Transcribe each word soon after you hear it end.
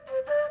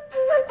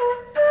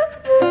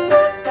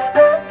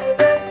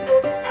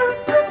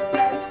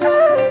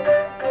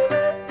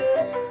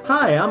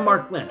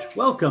Mark Lynch.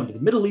 Welcome to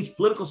the Middle East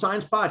Political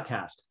Science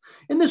Podcast.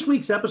 In this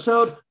week's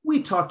episode,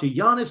 we talk to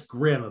Yanis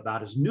Grim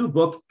about his new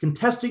book,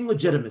 Contesting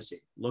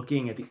Legitimacy,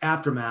 looking at the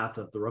aftermath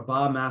of the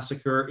Rabaa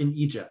massacre in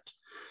Egypt.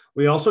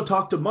 We also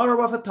talk to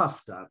Marwa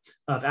Fatafta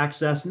of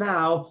Access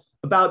Now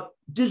about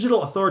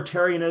digital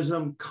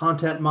authoritarianism,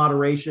 content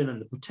moderation, and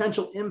the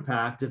potential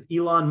impact of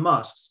Elon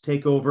Musk's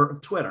takeover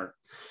of Twitter.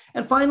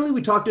 And finally,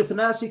 we talked to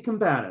Thanasi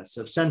Kambanis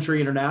of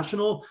Century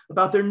International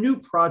about their new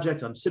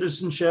project on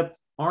citizenship,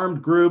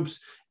 armed groups,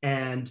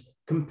 and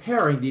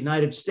comparing the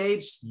United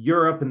States,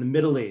 Europe, and the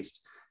Middle East.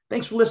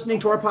 Thanks for listening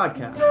to our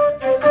podcast.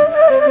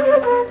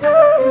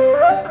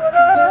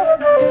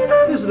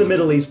 This is the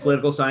Middle East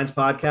Political Science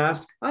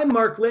Podcast. I'm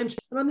Mark Lynch,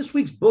 and on this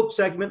week's book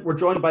segment, we're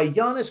joined by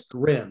Yanis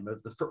Grim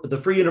of the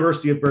Free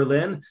University of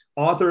Berlin,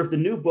 author of the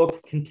new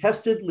book,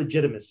 Contested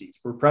Legitimacies,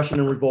 Repression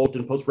and Revolt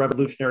in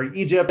Post-Revolutionary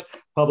Egypt,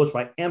 published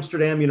by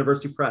Amsterdam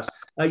University Press.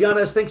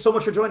 Yanis, thanks so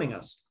much for joining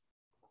us.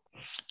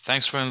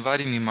 Thanks for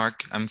inviting me,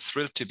 Mark. I'm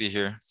thrilled to be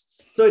here.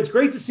 So it's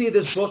great to see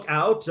this book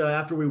out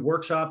after we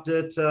workshopped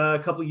it a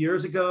couple of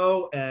years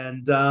ago,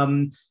 and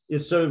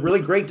it's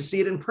really great to see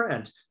it in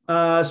print.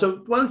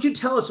 So why don't you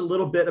tell us a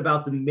little bit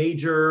about the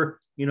major,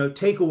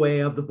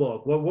 takeaway of the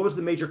book? What was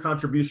the major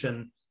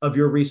contribution of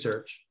your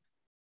research?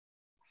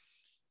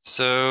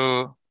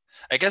 So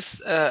I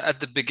guess at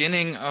the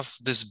beginning of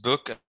this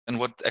book, and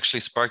what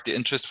actually sparked the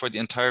interest for the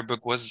entire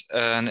book was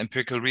an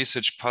empirical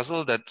research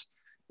puzzle that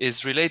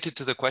is related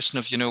to the question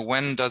of,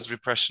 when does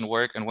repression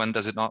work and when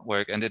does it not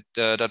work? And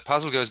that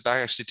puzzle goes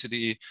back actually to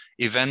the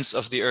events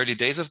of the early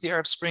days of the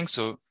Arab Spring,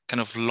 so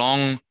kind of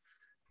long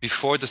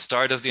before the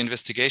start of the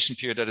investigation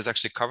period that is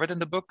actually covered in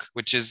the book,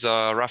 which is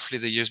roughly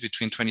the years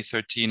between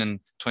 2013 and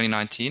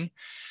 2019.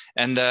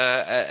 And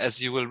as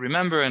you will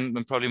remember, and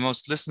probably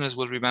most listeners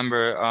will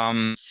remember,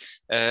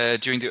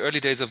 during the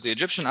early days of the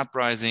Egyptian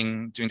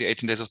uprising, during the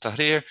 18 days of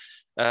Tahrir,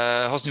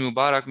 Hosni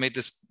Mubarak made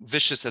this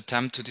vicious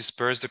attempt to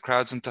disperse the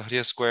crowds in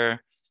Tahrir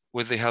Square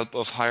with the help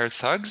of hired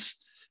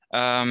thugs.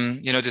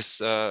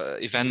 This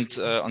event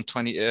on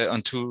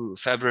 2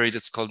 February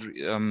that's called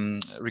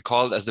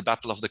recalled as the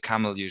Battle of the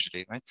Camel,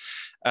 usually, right?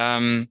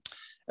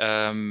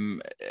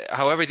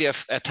 However, the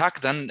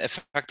attack then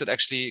affected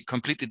actually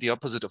completely the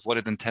opposite of what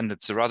it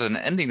intended. So rather than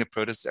ending the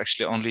protest, it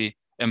actually only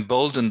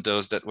emboldened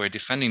those that were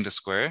defending the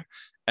square.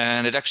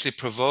 And it actually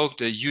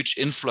provoked a huge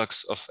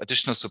influx of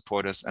additional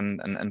supporters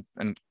and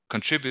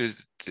contributed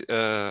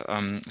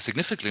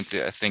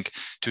significantly, I think,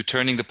 to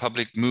turning the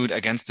public mood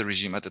against the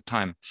regime at the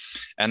time.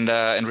 And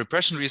in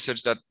repression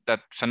research,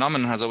 that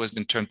phenomenon has always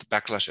been termed the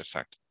backlash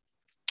effect.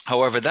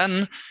 However,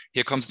 then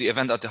here comes the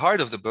event at the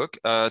heart of the book.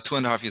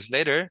 2.5 years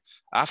later,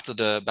 after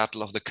the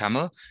Battle of the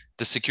Camel,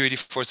 the security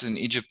forces in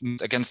Egypt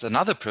moved against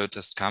another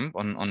protest camp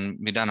on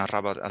Midan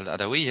al-Rabat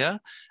al-Adawiyya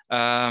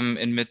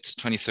in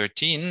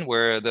mid-2013,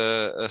 where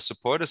the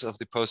supporters of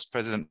the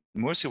post-President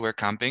Morsi were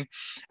camping.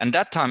 And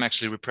that time,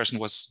 actually, repression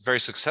was very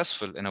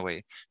successful in a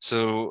way.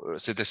 So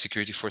the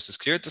security forces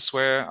cleared the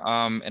square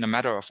in a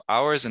matter of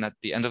hours. And at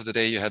the end of the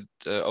day, you had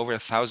over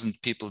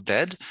 1,000 people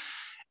dead.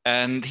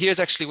 And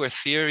here's actually where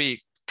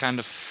theory kind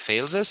of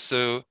fails us.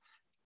 So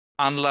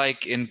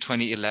unlike in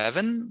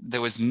 2011,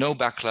 there was no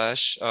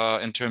backlash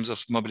in terms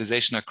of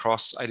mobilization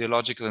across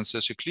ideological and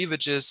social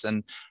cleavages,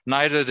 and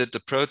neither did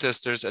the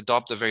protesters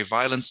adopt a very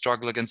violent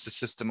struggle against the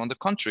system. On the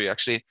contrary,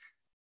 actually,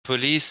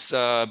 police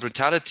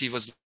brutality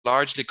was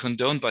largely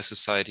condoned by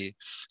society.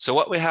 So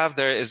what we have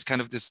there is kind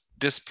of this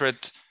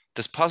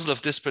puzzle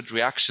of disparate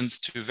reactions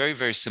to very,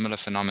 very similar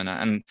phenomena.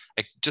 And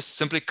I just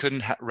simply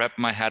couldn't wrap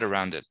my head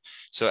around it.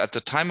 So at the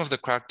time of the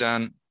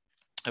crackdown,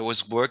 I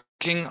was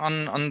working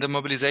on the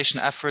mobilization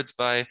efforts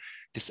by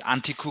this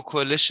anti-coup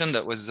coalition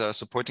that was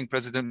supporting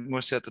President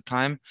Morsi at the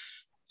time.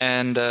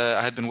 And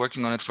I had been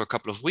working on it for a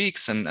couple of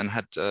weeks and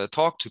had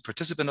talked to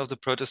participants of the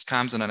protest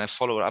camps. And then I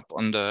followed up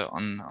on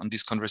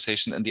these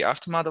conversations in the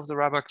aftermath of the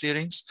Rabaa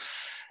clearings.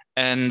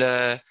 And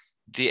the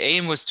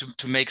aim was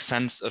to make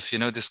sense of,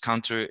 this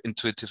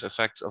counterintuitive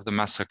effects of the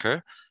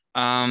massacre.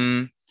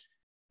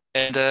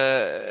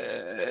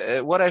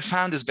 What I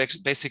found is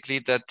basically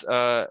that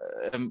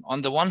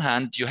on the one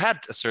hand, you had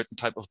a certain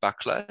type of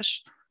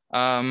backlash,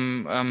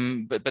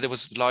 but it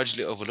was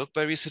largely overlooked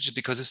by researchers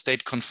because it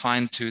stayed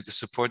confined to the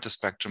supporter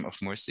spectrum of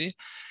Morsi.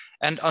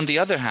 And on the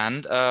other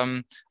hand,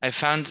 I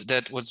found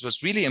that what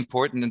was really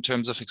important in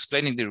terms of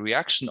explaining the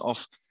reaction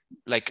of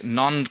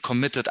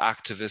non-committed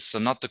activists, so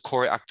not the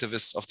core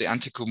activists of the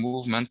anti-coup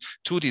movement,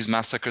 to these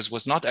massacres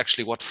was not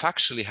actually what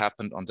factually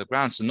happened on the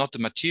ground. So not the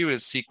material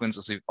sequence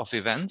of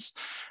events.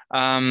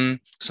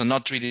 So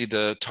not really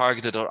the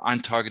targeted or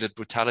untargeted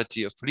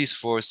brutality of police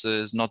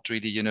forces, not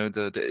really,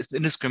 the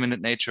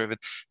indiscriminate nature of it,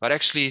 but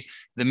actually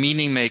the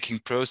meaning-making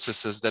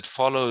processes that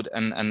followed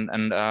and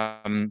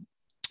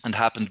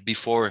happened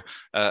before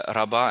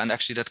Rabaa, and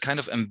actually that kind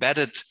of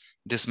embedded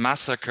this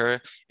massacre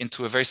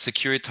into a very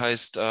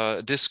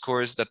securitized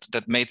discourse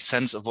that made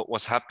sense of what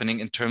was happening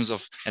in terms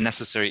of a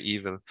necessary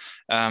evil.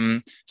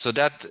 So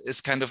that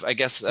is kind of, I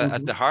guess,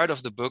 at the heart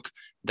of the book,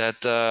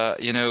 that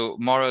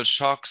moral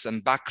shocks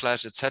and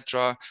backlash,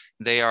 etc.,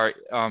 they are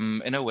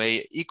in a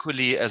way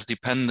equally as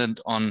dependent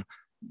on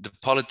the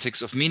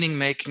politics of meaning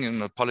making and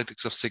the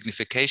politics of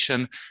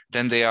signification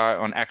than they are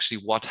on actually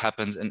what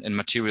happens in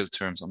material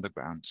terms on the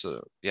ground.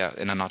 So yeah,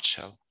 in a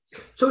nutshell.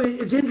 So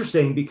it's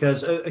interesting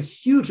because a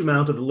huge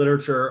amount of the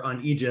literature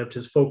on Egypt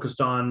is focused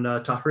on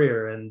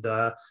Tahrir and,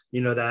 that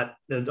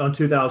on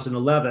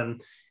 2011.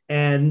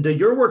 And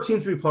your work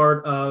seems to be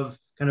part of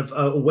kind of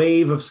a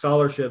wave of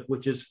scholarship,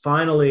 which is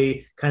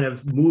finally kind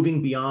of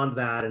moving beyond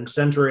that and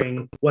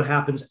centering what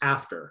happens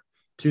after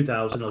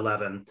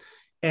 2011.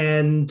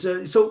 And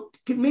so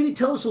can maybe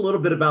tell us a little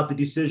bit about the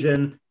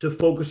decision to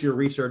focus your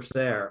research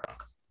there.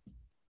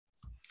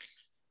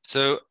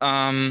 So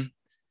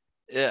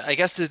I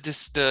guess the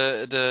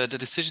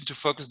decision to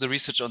focus the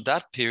research on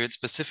that period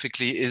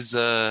specifically is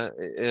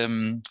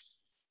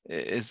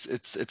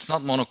it's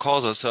not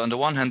monocausal. So on the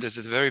one hand, this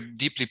is a very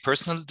deeply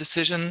personal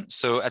decision.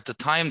 So at the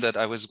time that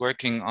I was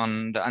working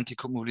on the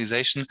anti-coup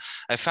mobilization,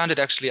 I found it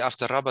actually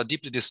after Rabaa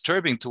deeply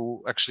disturbing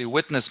to actually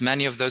witness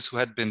many of those who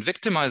had been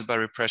victimized by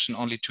repression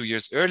only 2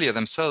 years earlier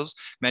themselves,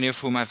 many of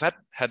whom I've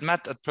had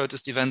met at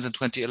protest events in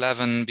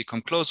 2011,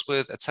 become close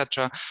with,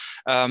 etc.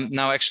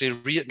 Now actually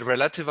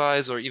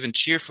relativize or even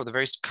cheer for the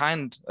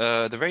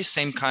very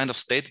same kind of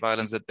state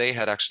violence that they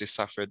had actually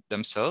suffered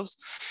themselves.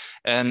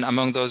 And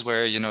among those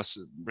were,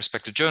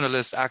 respected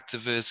journalists,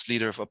 activists,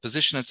 leader of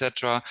opposition,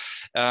 etc.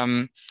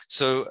 That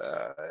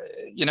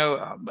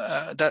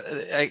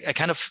I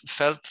kind of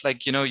felt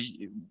like,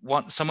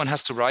 someone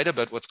has to write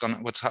about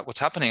what's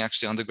happening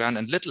actually on the ground,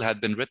 and little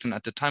had been written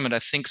at the time. And I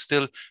think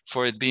still,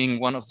 for it being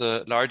one of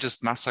the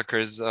largest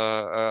massacres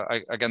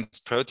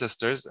against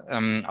protesters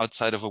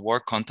outside of a war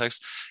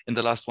context in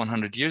the last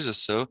 100 years or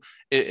so,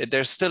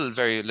 there's still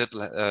very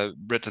little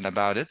written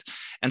about it.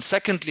 And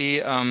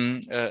secondly,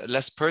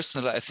 less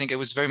personal, I think it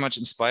was very much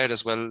inspired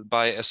as well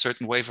by a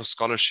certain wave of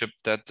scholarship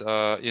that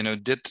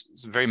did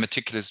very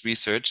meticulous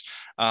research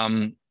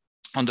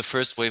on the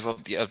first wave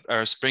of the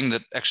Arab Spring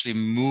that actually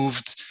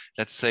moved,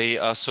 let's say,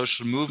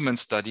 social movement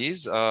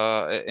studies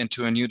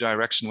into a new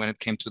direction when it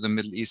came to the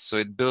Middle East. So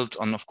it built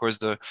on, of course,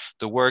 the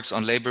works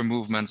on labor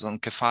movements, on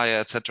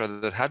kefaya, etc.,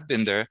 that had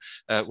been there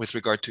with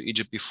regard to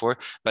Egypt before,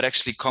 but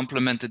actually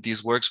complemented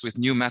these works with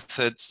new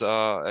methods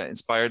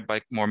inspired by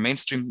more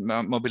mainstream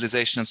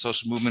mobilization and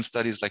social movement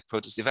studies like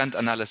protest event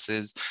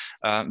analysis,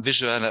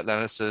 visual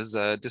analysis,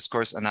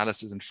 discourse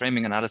analysis, and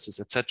framing analysis,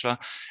 etc.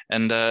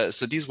 And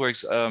so these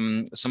works,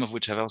 some of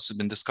which have also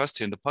been discussed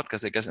here in the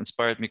podcast, I guess,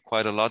 inspired me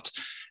quite a lot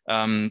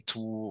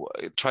to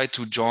try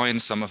to join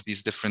some of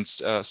these different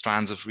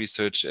strands of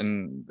research,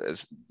 and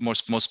more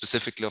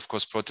specifically, of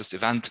course, protest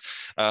event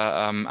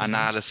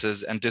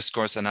analysis and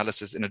discourse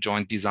analysis in a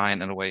joint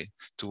design in a way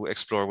to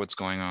explore what's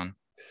going on.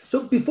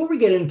 So before we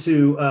get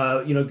into,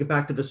 get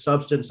back to the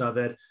substance of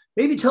it,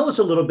 maybe tell us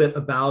a little bit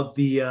about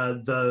the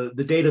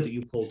data that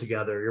you pulled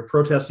together, your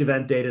protest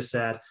event data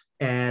set,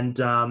 and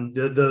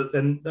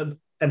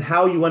and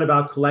how you went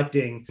about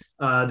collecting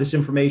this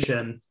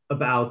information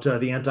about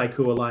the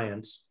Anti-Coup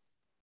Alliance.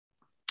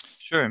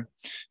 Sure.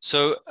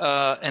 So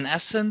in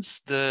essence,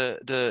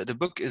 the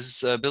book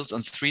is built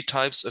on three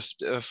types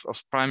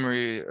of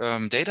primary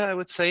data, I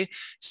would say.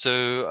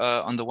 So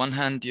on the one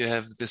hand, you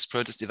have this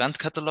protest event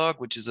catalog,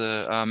 which is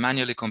a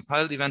manually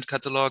compiled event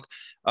catalog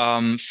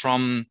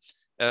from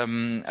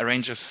a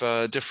range of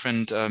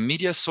different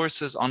media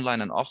sources, online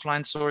and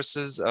offline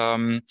sources,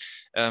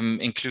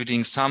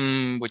 including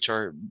some which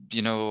are,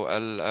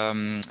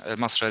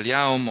 Al-Masra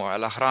Al-Yawm or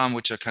Al-Ahram,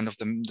 which are kind of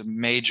the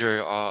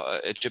major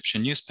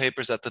Egyptian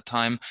newspapers at the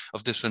time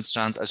of different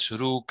strands,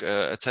 Al-Shuruq,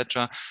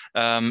 etc.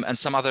 And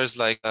some others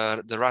like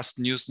the Rast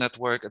News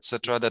Network,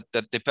 etc., that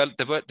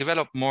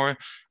developed more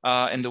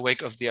in the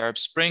wake of the Arab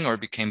Spring, or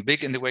became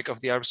big in the wake of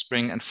the Arab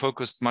Spring, and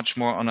focused much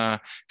more on a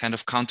kind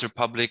of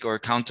counter-public or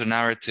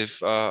counter-narrative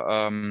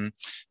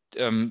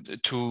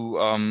to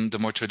the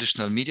more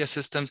traditional media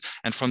systems.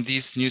 And from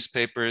these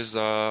newspapers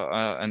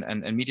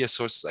and media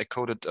sources, I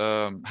coded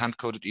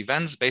hand-coded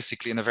events,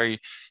 basically in a very,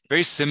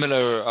 very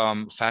similar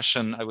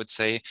fashion, I would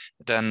say,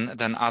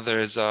 than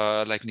others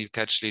like Neil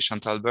Ketchley,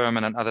 Chantal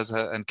Berman, and others,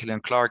 and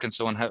Killian Clark, and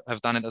so on,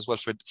 have done it as well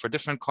for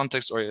different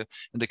contexts, or in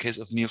the case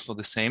of Neil, for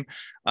the same.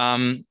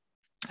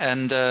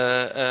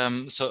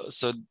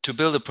 So to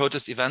build a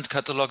protest event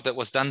catalog that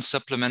was then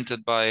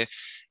supplemented by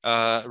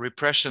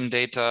repression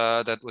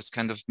data that was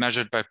kind of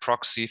measured by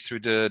proxy through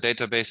the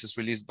databases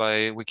released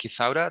by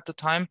Wikithauda at the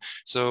time.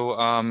 So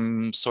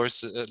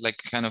source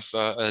like kind of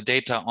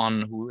data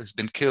on who has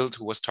been killed,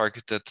 who was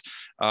targeted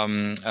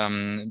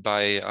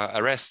by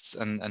arrests,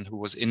 and who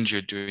was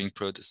injured during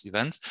protest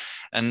events,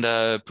 and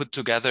put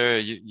together,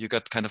 you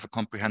got kind of a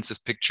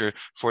comprehensive picture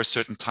for a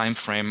certain time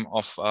frame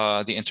of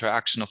the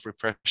interaction of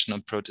repression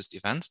and protest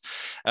events.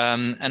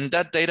 And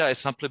that data I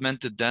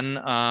supplemented then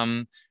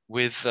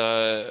with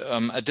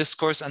a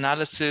discourse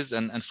analysis.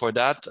 And for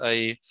that,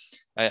 I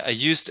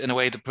used, in a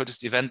way, the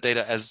protest event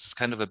data as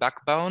kind of a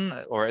backbone,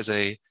 or as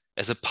a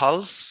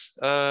pulse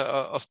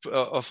of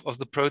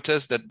the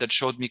protest that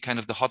showed me kind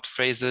of the hot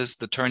phrases,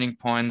 the turning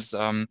points,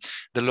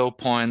 the low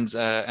points,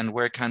 and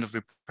where kind of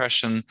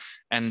repression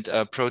and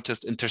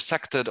protest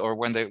intersected, or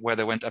where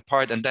they went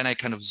apart. And then I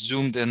kind of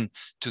zoomed in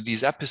to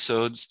these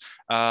episodes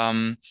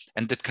and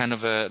did kind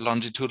of a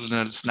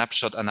longitudinal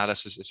snapshot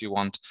analysis, if you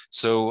want.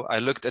 So I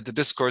looked at the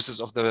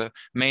discourses of the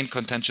main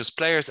contentious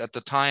players at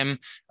the time,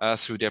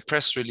 through their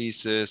press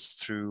releases,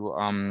 through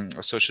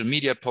social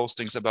media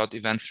postings about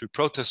events, through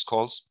protest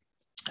calls,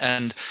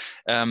 and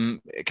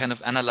kind of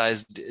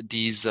analyzed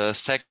these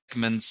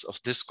segments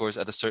of discourse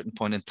at a certain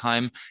point in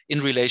time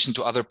in relation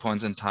to other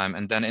points in time,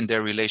 and then in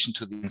their relation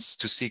to these,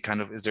 to see kind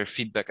of, is there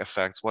feedback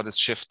effects, what is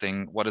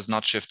shifting, what is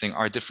not shifting,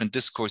 are different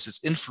discourses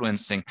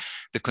influencing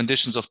the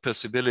conditions of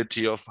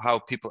possibility of how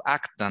people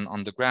act then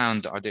on the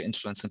ground, are there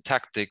influence in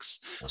tactics,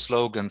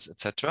 slogans,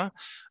 etc.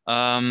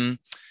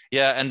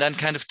 Yeah, and then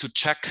kind of to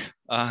check,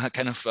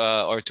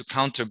 or to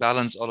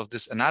counterbalance all of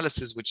this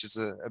analysis, which is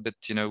a bit,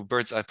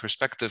 bird's eye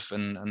perspective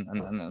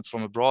and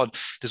from abroad.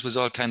 This was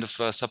all kind of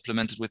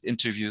supplemented with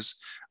interviews,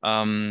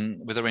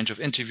 with a range of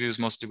interviews,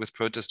 mostly with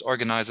protest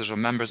organizers or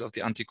members of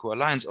the Anti-Coup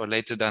Alliance, or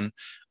later then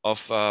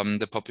of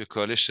the Popular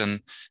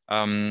Coalition,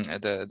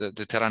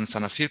 the Tehran and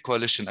Sanafir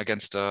coalition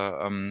against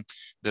the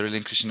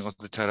relinquishing of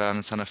the Tehran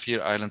and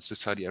Sanafir islands to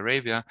Saudi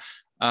Arabia.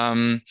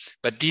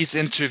 But these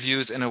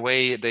interviews, in a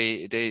way,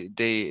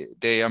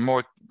 they are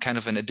more kind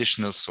of an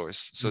additional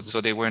source.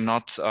 So they were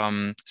not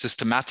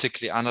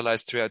systematically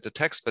analyzed throughout the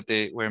text, but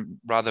they were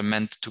rather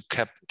meant to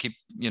keep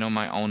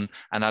my own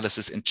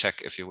analysis in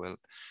check, if you will.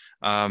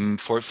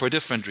 For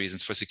different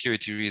reasons, for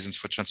security reasons,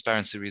 for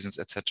transparency reasons,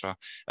 etc.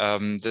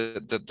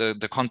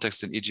 The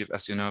context in Egypt,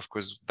 as you know, of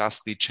course,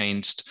 vastly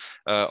changed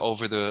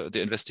over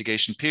the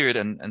investigation period,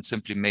 and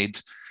simply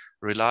made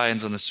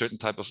reliance on a certain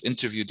type of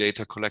interview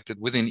data collected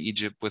within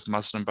Egypt with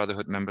Muslim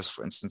Brotherhood members,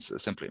 for instance,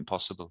 is simply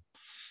impossible.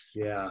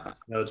 Yeah,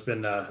 no, it's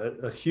been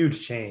a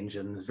huge change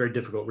and a very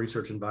difficult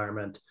research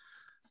environment.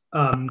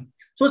 So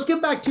let's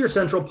get back to your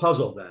central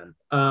puzzle then.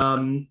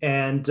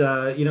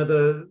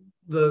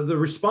 The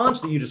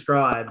response that you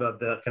describe of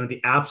the kind of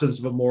the absence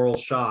of a moral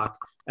shock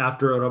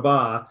after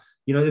Rabaa,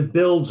 it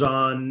builds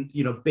on,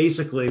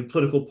 basically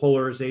political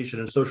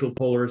polarization and social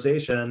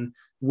polarization,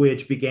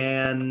 which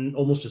began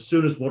almost as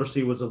soon as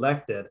Morsi was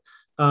elected.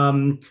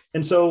 And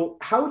so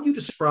how would you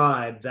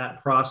describe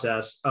that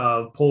process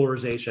of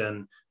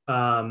polarization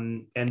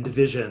and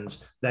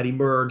divisions that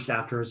emerged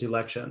after his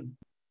election?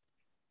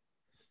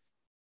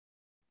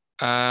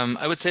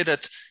 I would say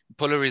that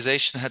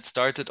polarization had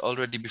started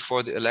already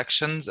before the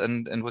elections,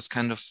 and was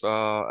kind of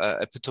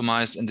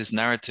epitomized in this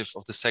narrative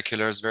of the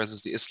seculars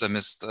versus the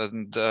Islamists,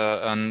 and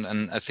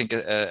I think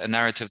a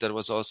narrative that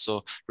was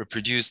also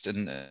reproduced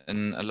in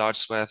a large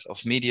swath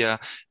of media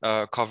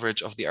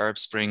coverage of the Arab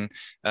Spring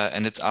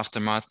and its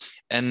aftermath.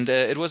 And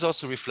it was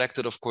also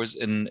reflected, of course,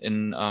 in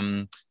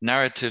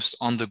narratives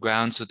on the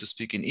ground, so to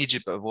speak, in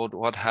Egypt, about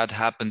what had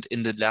happened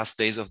in the last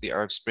days of the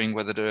Arab Spring,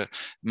 whether the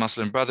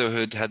Muslim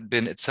Brotherhood had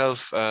been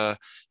itself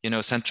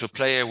central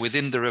player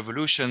within the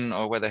revolution,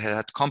 or whether it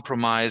had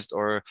compromised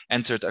or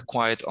entered a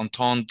quiet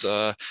entente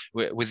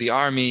with the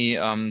army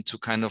to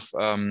kind of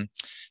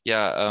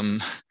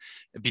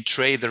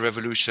betray the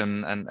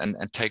revolution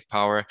and take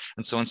power,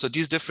 and so on. So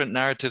these different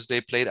narratives,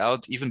 they played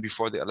out even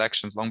before the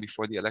elections, long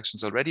before the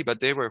elections already, but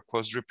they were, of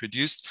course,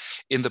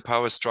 reproduced in the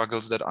power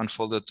struggles that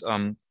unfolded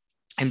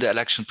in the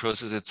election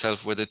process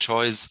itself, where the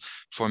choice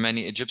for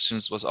many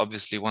Egyptians was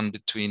obviously one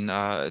between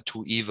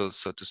two evils,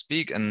 so to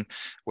speak. And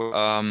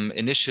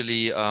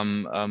initially,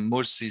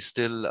 Morsi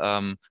still,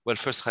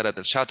 first Khairat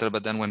al-Shater,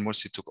 but then when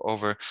Morsi took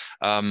over,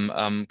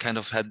 kind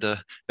of had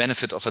the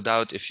benefit of a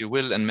doubt, if you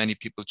will, and many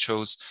people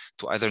chose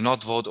to either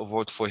not vote or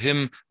vote for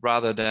him,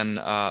 rather than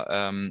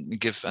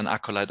give an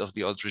acolyte of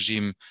the old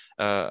regime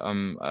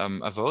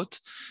a vote.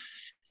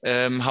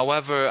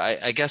 However,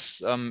 I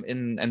guess,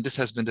 and this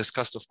has been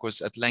discussed, of course,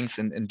 at length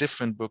in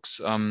different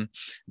books,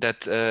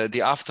 that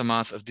the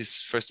aftermath of these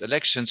first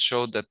elections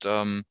showed that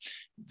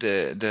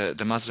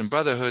the Muslim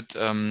Brotherhood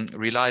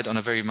relied on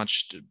a very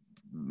much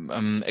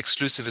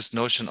exclusivist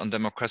notion on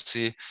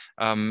democracy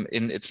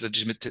in its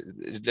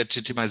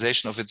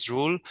legitimization of its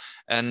rule,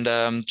 and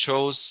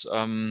chose,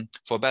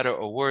 for better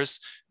or worse,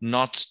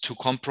 not to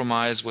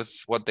compromise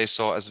with what they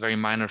saw as very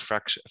minor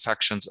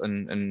factions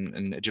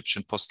in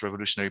Egyptian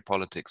post-revolutionary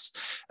politics,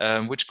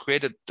 which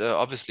created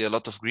obviously a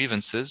lot of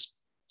grievances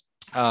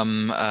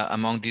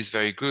among these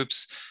very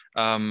groups,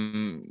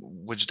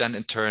 which then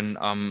in turn,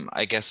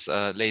 I guess,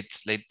 laid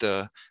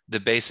the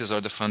basis or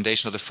the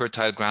foundation or the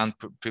fertile ground,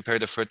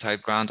 prepared a fertile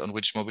ground on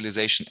which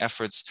mobilization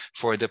efforts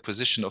for a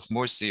deposition of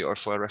Morsi or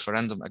for a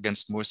referendum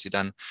against Morsi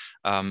then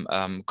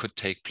could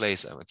take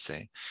place, I would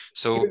say.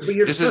 So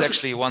this is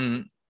actually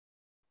one.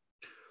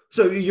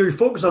 So your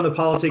focus on the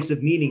politics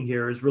of meaning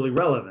here is really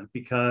relevant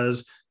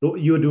because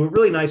you do a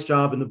really nice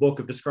job in the book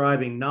of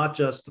describing not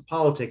just the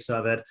politics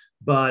of it,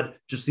 but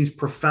just these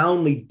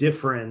profoundly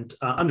different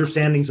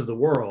understandings of the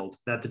world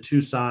that the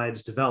two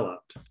sides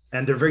developed.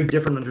 And they're very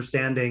different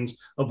understandings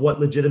of what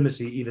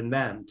legitimacy even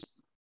meant.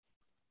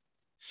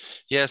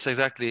 Yes,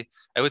 exactly.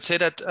 I would say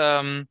that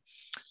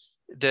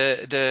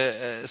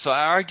so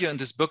I argue in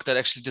this book that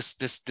actually this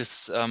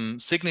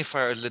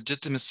signifier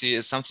legitimacy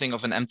is something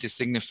of an empty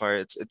signifier.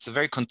 It's a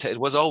very it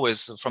was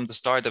always from the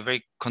start a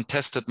very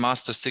contested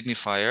master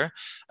signifier,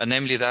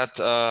 namely that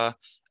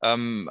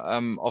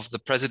of the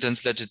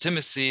president's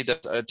legitimacy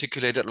that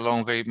articulated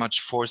along very much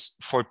four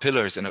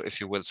pillars, if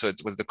you will. So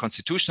it was the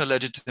constitutional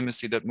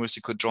legitimacy that Mursi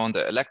could draw on,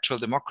 the electoral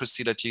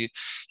democracy that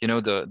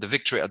the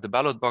victory at the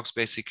ballot box,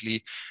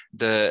 basically,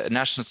 the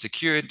national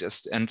security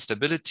and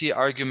stability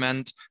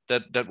argument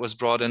that was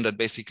brought in, that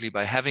basically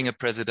by having a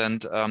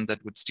president that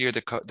would steer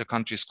the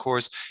country's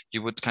course,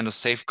 you would kind of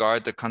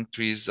safeguard the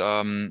country's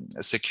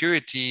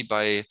security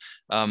by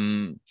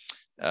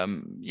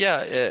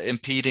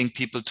impeding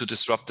people to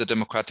disrupt the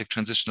democratic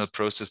transitional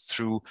process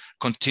through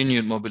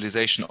continued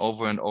mobilization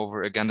over and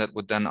over again that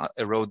would then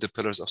erode the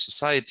pillars of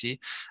society.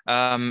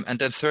 And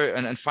then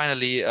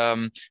finally,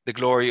 the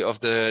glory of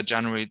the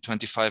January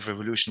 25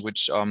 revolution,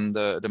 which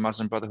the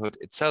Muslim Brotherhood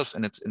itself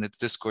in its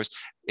discourse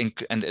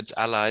and its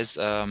allies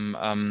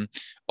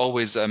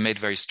always made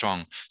very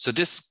strong. So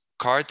this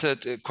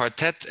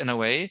quartet in a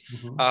way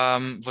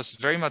was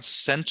very much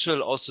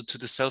central also to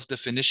the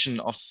self-definition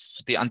of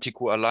the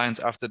anti-coup alliance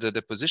after the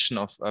deposition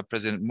of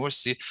President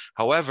Morsi.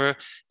 However,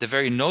 the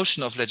very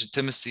notion of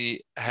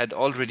legitimacy had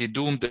already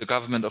doomed the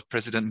government of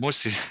President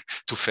Morsi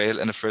to fail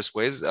in the first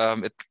ways.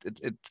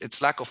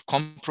 Its lack of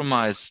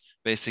compromise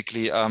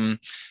basically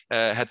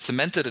had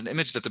cemented an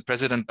image that the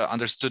president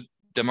understood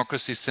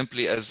democracy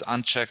simply as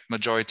unchecked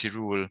majority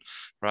rule,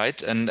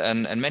 right? And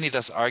many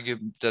thus argue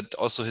that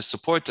also his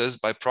supporters,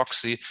 by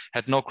proxy,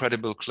 had no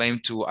credible claim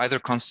to either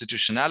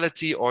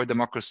constitutionality or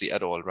democracy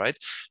at all, right?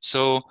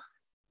 So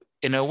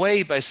in a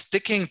way, by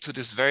sticking to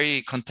this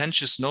very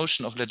contentious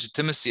notion of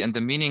legitimacy and the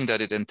meaning that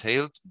it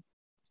entailed,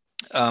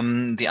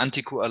 the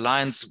anti-coup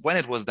alliance, when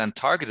it was then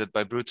targeted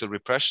by brutal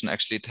repression,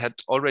 actually it had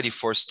already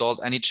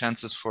forestalled any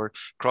chances for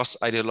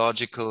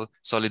cross-ideological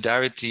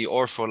solidarity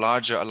or for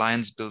larger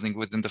alliance building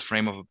within the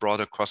frame of a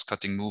broader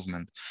cross-cutting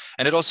movement.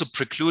 And it also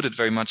precluded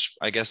very much,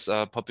 I guess,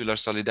 popular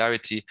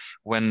solidarity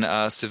when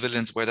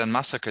civilians were then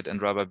massacred in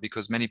Rabaa,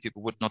 because many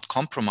people would not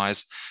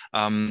compromise,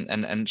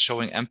 and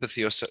showing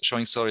empathy or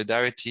showing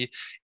solidarity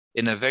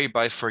in a very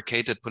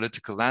bifurcated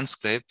political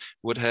landscape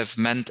would have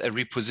meant a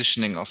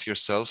repositioning of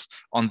yourself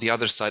on the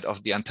other side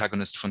of the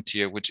antagonist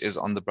frontier, which is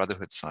on the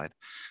Brotherhood side.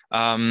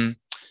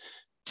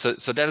 So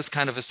that is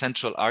kind of a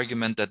central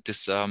argument that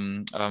this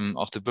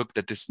of the book,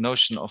 that this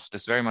notion of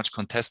this very much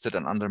contested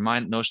and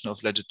undermined notion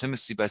of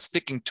legitimacy, by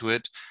sticking to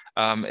it,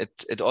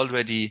 it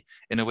already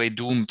in a way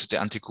doomed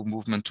the anti-coup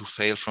movement to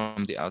fail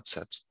from the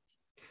outset.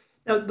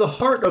 Now, the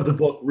heart of the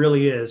book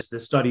really is the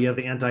study of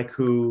the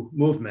anti-coup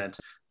movement.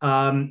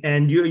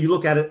 And you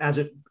look at it as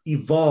it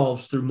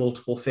evolves through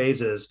multiple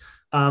phases.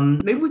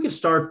 Maybe we could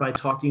start by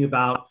talking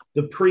about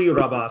the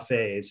pre-Rabaa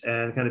phase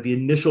and kind of the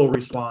initial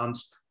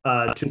response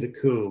to the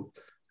coup,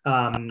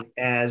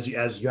 as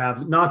you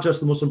have not just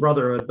the Muslim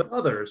Brotherhood, but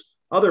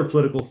other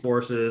political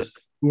forces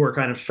who are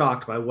kind of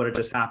shocked by what had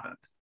just happened.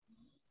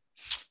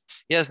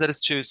 Yes, that is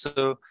true.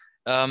 So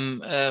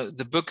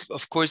the book,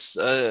 of course,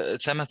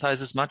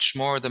 thematizes much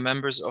more the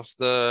members of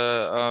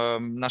the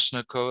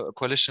National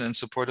Coalition in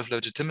support of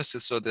legitimacy.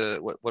 So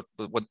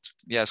what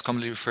is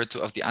commonly referred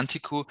to of the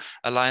anti-coup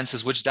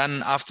alliances, which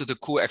then after the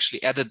coup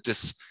actually added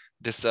this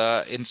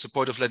in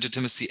support of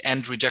legitimacy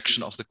and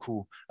rejection of the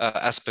coup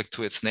aspect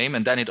to its name,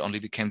 and then it only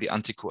became the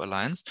anti-coup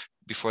alliance.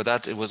 Before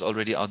that, it was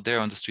already out there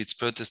on the streets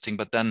protesting,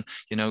 but then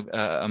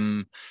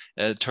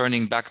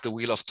turning back the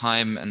wheel of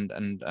time and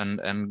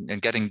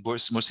getting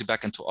Morsi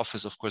back into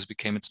office, of course,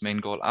 became its main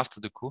goal after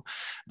the coup.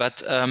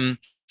 But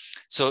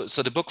so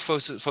the book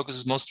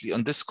focuses mostly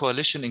on this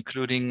coalition,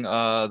 including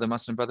the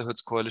Muslim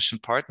Brotherhood's coalition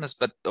partners,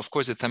 but of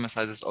course it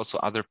thematizes also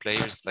other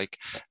players, like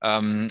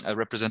a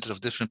representative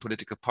of different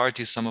political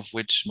parties, some of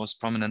which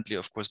most prominently,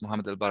 of course,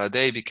 Mohamed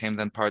El-Baradei became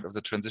then part of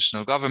the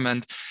transitional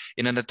government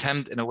in an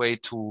attempt in a way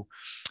to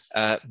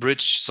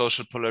bridge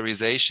social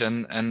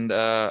polarization and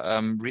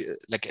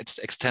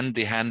extend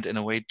the hand in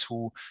a way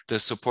to the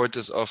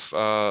supporters of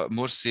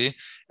Morsi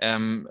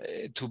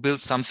to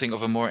build something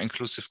of a more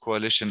inclusive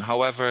coalition.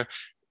 However,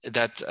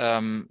 that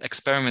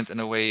experiment in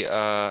a way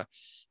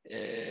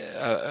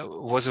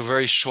was a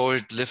very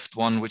short-lived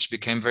one, which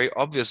became very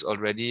obvious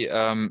already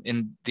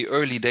in the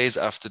early days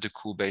after the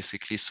coup,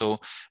 basically.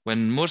 So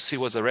when Morsi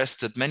was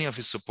arrested, many of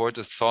his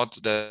supporters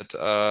thought that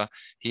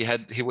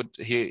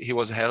he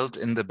was held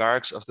in the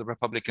barracks of the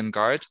Republican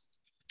Guard.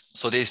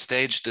 So they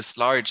staged this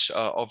large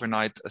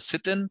overnight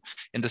sit-in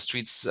in the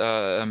streets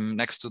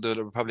next to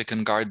the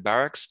Republican Guard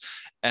barracks,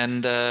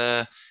 and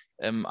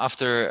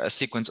after a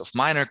sequence of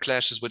minor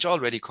clashes, which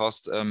already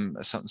caused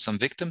some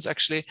victims,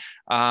 actually,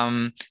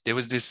 there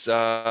was this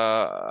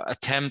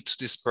attempt to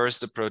disperse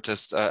the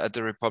protests at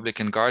the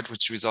Republican Guard,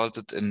 which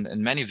resulted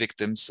in many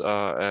victims,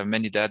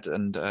 many dead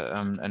and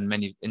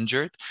many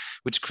injured,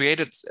 which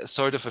created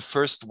sort of a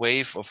first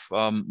wave of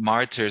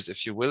martyrs,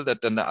 if you will,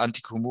 that then the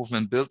anti-coup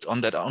movement built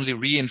on, that only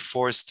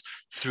reinforced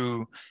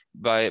through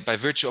by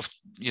virtue of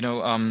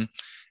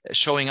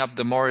showing up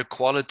the moral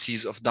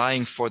qualities of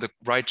dying for the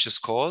righteous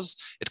cause.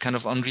 It kind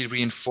of only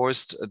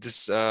reinforced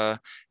this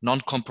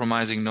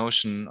non-compromising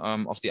notion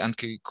of the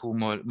anti-coup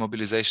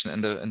mobilization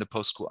in the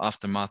post-coup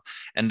aftermath.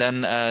 And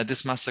then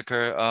this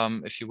massacre,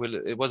 if you will,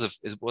 it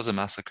was a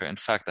massacre. In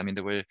fact, I mean,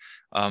 there were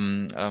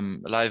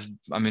live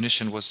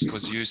ammunition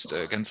was used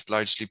against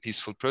largely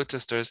peaceful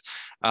protesters.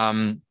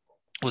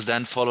 Was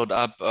then followed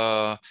up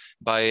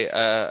by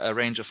a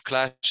range of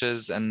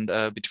clashes and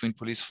between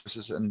police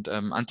forces and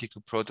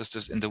anti-coup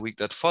protesters in the week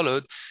that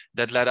followed,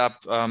 that led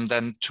up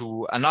then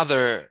to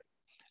another,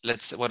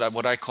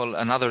 what I call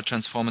another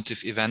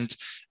transformative event,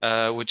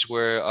 which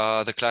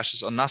were the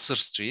clashes on Nasser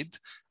Street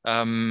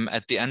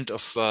at the end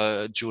of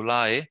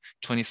July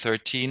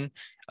 2013.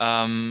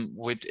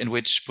 In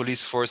which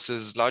police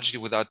forces, largely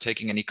without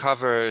taking any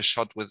cover,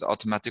 shot with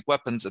automatic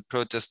weapons at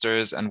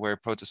protesters, and where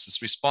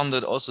protesters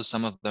responded, also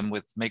some of them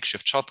with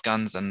makeshift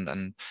shotguns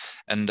and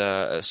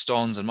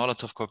stones and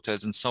Molotov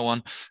cocktails and so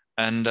on.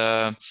 And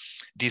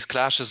these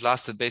clashes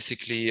lasted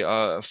basically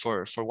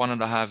for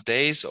 1.5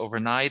 days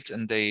overnight,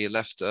 and they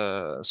left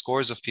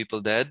scores of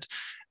people dead.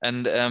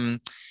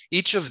 And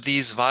each of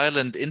these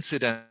violent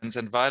incidents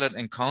and violent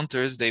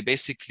encounters, they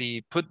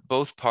basically put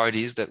both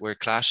parties that were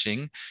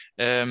clashing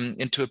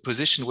into a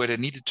position where they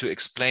needed to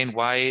explain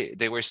why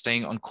they were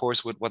staying on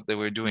course with what they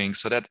were doing.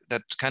 So that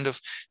kind of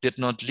did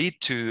not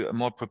lead to a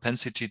more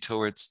propensity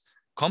towards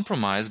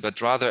compromise, but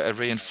rather a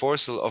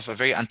reinforcement of a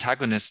very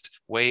antagonist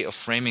way of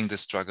framing the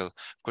struggle.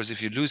 Of course,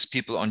 if you lose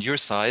people on your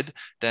side,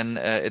 then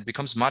it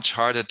becomes much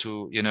harder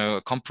to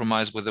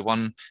compromise with the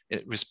one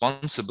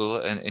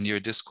responsible in your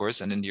discourse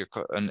and in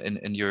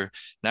your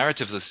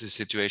narrative of the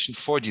situation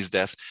for these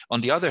deaths. On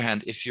the other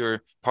hand, if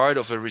you're part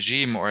of a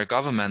regime or a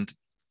government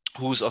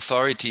whose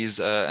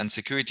authorities and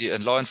security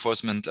and law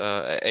enforcement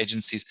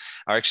agencies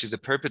are actually the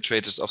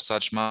perpetrators of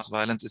such mass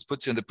violence, it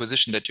puts you in the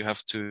position that you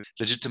have to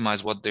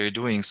legitimize what they're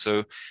doing.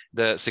 So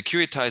the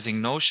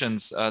securitizing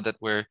notions that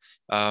were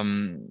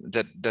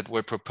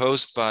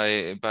proposed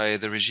by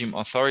the regime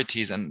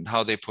authorities and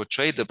how they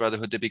portrayed the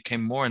Brotherhood, they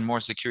became more and more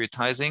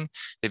securitizing.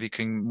 They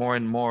became more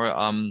and more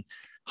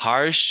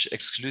harsh,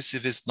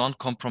 exclusivist,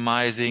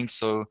 non-compromising.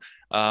 So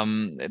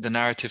the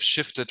narrative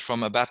shifted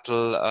from a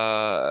battle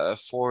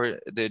for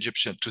the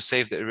Egyptian to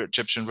save the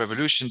Egyptian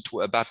revolution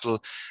to a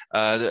battle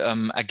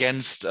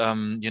against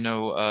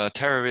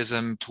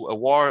terrorism, to a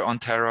war on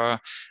terror,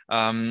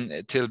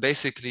 till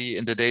basically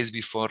in the days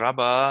before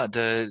Rabat,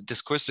 the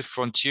discursive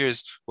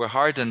frontiers were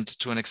hardened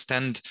to an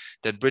extent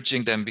that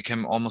bridging them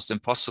became almost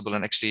impossible.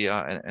 And actually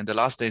in the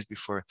last days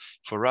before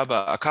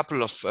Rabat, a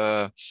couple of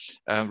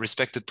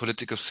respected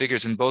political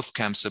figures in both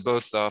camps, so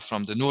both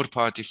from the Noor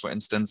party, for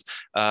instance,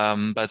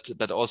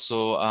 but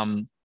also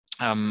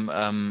from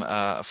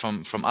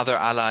other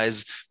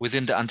allies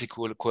within the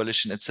anti-coup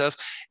coalition itself,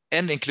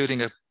 and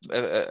including a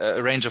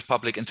range of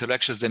public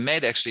intellectuals, they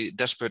made actually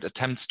desperate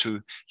attempts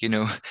to,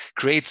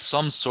 create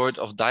some sort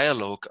of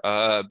dialogue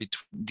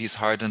between these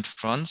hardened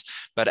fronts.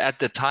 But at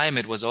the time,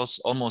 it was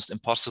also almost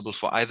impossible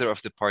for either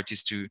of the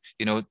parties to,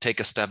 take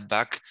a step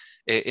back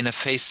in a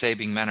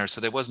face-saving manner.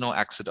 So there was no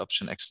exit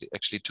option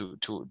actually to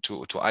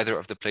either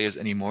of the players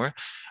anymore.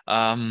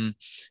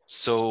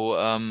 So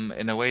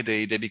in a way,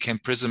 they became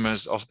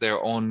prisoners of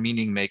their own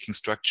meaning-making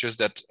structures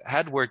that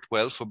had worked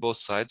well for both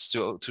sides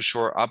to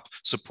shore up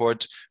support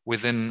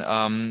within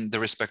the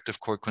respective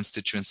core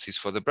constituencies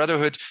for the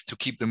Brotherhood, to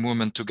keep the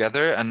movement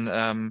together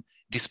and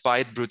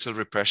despite brutal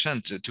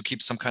repression, to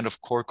keep some kind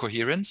of core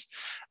coherence.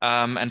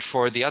 And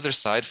for the other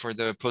side, for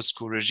the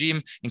post-coup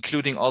regime,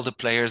 including all the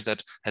players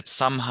that had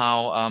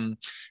somehow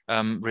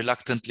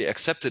reluctantly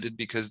accepted it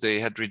because they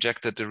had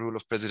rejected the rule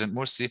of President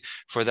Morsi,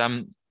 for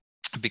them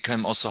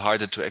became also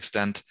harder to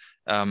extend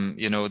their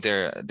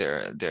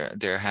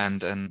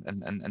hand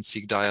and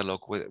seek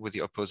dialogue with the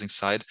opposing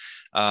side,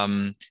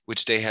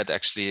 which they had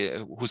actually,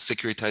 whose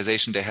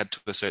securitization they had to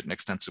a certain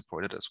extent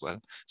supported as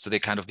well. So they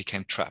kind of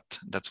became trapped.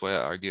 That's why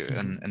I argue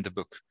in the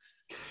book.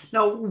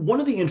 Now, one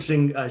of the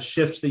interesting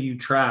shifts that you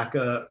track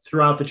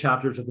throughout the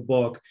chapters of the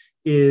book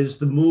is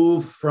the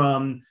move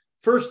from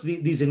first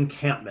these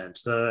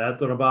encampments, at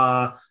the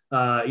Rabat.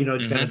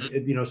 It's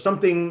kind of,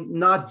 something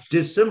not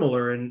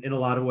dissimilar in a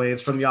lot of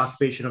ways from the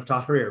occupation of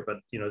Tahrir, but,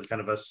 it's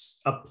kind of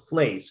a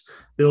place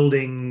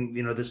building,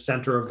 the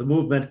center of the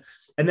movement.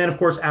 And then, of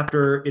course,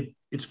 after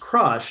it's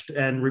crushed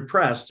and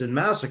repressed and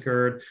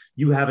massacred,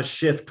 you have a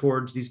shift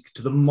towards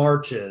to the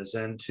marches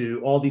and to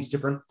all these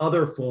different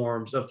other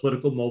forms of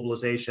political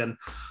mobilization.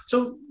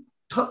 So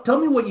tell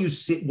me what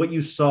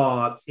you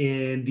saw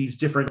in these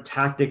different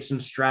tactics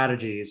and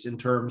strategies in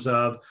terms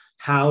of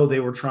how they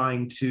were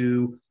trying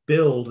to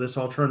build this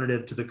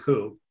alternative to the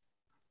coup.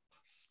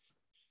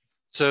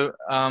 So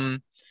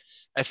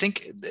I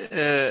think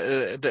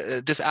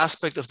this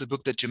aspect of the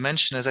book that you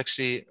mentioned is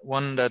actually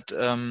one that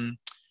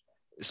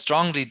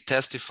strongly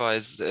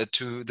testifies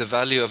to the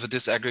value of a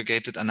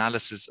disaggregated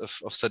analysis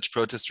of such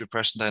protest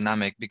repression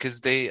dynamic,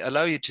 because they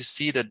allow you to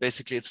see that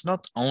basically it's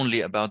not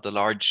only about the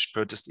large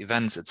protest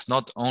events, it's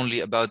not only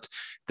about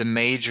the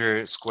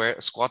major square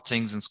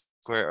squattings and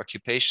square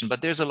occupation, but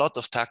there's a lot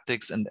of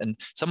tactics, and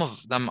some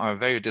of them are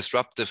very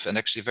disruptive and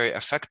actually very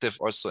effective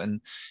also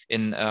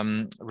in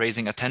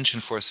raising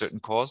attention for a certain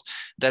cause,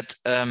 that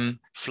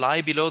fly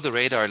below the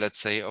radar, let's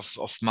say, of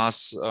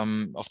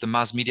the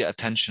mass media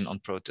attention on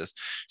protest.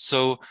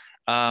 So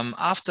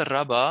after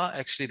Rabaa,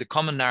 actually, the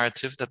common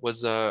narrative that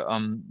was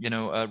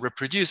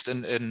reproduced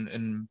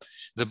in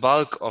the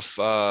bulk of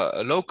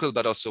local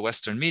but also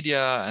Western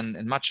media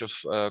and much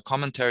of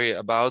commentary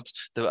about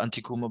the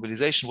anti-coup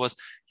mobilization was,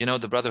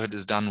 the Brotherhood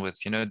is done with.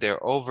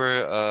 They're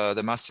over.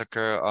 The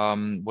massacre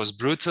was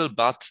brutal,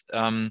 but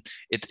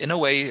it in a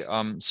way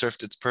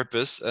served its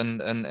purpose,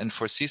 and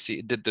for Sisi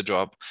it did the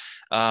job.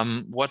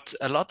 What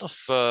a lot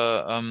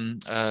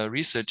of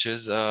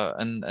researchers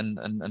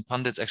and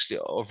pundits actually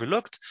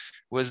overlooked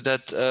was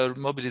that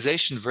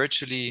mobilization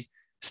virtually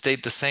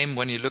stayed the same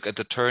when you look at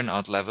the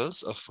turnout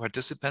levels of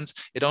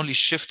participants. It only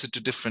shifted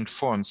to different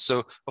forms.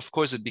 So, of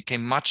course, it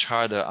became much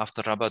harder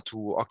after Rabaa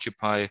to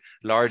occupy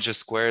larger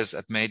squares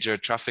at major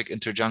traffic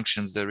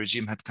interjunctions. The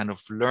regime had kind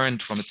of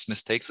learned from its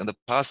mistakes in the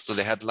past, so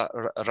they had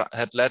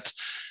let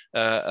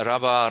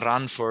Rabaa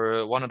run for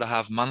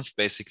 1.5 months,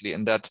 basically,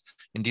 and that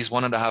in these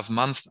 1.5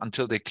 months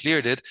until they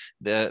cleared it,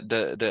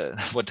 the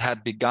what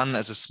had begun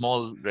as a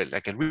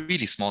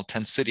really small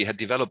tent city had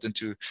developed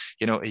into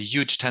a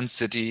huge tent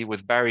city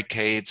with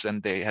barricades,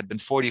 and they had been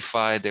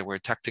fortified. There were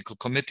tactical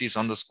committees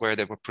on the square,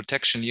 there were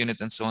protection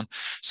units and so on.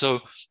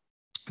 So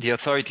the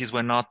authorities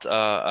were not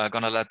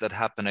going to let that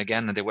happen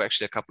again, and there were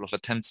actually a couple of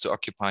attempts to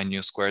occupy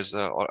new squares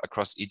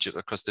across Egypt,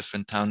 across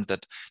different towns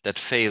that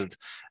failed,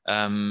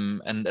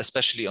 and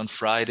especially on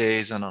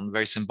Fridays and on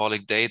very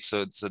symbolic dates.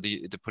 So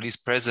the police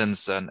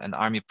presence and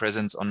army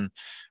presence on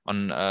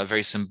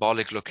very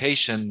symbolic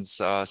locations,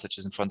 such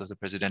as in front of the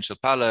presidential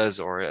palace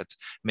or at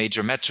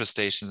major metro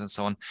stations and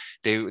so on,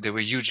 they were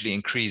hugely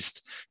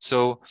increased.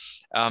 So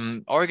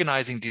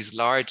organizing these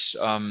large,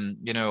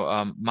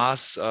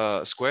 mass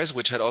squares,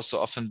 which had also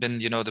often been,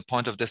 the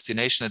point of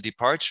destination and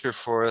departure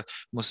for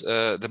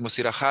the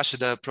Musira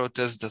Khashida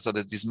protests, so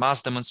that these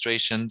mass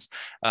demonstrations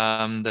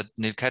that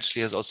Neil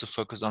Catchley has also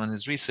focused on in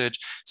his research.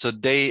 So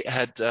they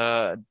had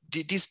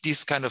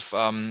these kind of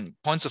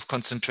points of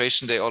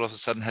concentration. They all of a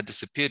sudden had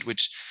disappeared,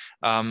 which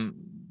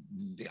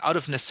out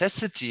of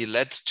necessity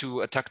led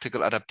to a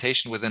tactical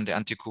adaptation within the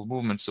anti-coup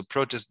movement. So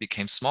protests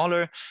became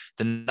smaller.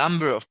 The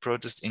number of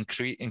protests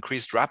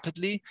increased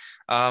rapidly,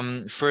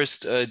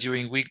 first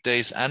during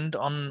weekdays and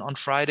on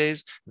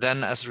Fridays.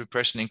 Then as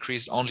repression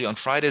increased only on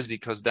Fridays,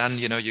 because then,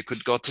 you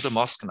could go to the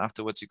mosque and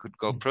afterwards you could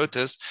go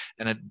protest,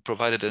 and it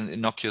provided an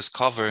innocuous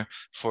cover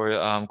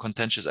for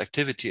contentious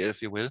activity,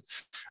 if you will.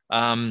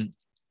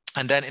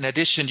 And then in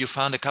addition, you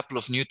found a couple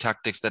of new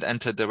tactics that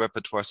entered the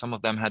repertoire. Some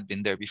of them had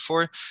been there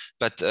before,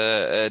 but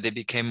they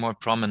became more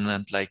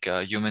prominent, like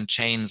human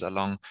chains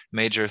along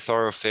major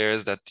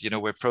thoroughfares that,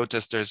 where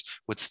protesters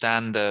would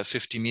stand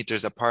 50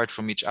 meters apart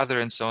from each other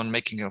and so on,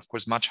 making it, of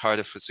course, much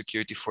harder for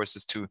security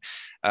forces to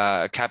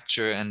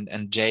capture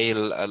and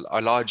jail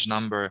a large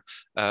number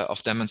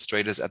of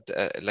demonstrators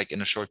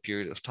in a short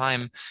period of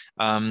time,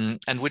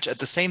 and which at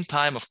the same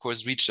time, of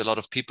course, reached a lot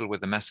of people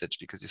with a message,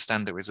 because you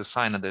stand there is a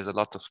sign and there's a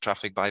lot of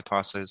traffic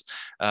bypassers,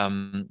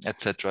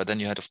 etc. Then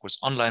you had, of course,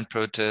 online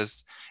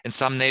protests. In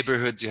some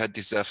neighborhoods, you had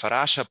these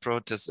Farasha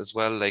protests as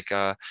well, like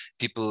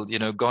people,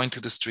 going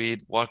to the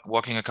street,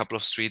 walking a couple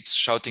of streets,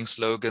 shouting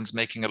slogans,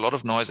 making a lot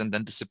of noise, and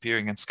then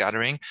disappearing and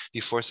scattering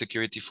before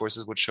security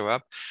forces would show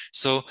up.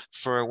 So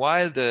for a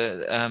while,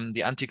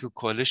 the anti-coup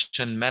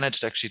coalition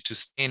managed actually to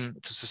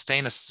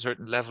sustain a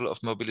certain level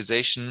of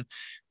mobilization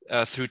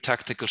through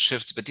tactical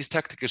shifts, but these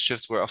tactical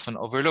shifts were often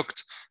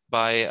overlooked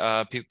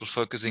by people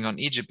focusing on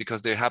Egypt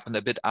because they happened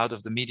a bit out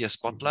of the media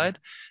spotlight.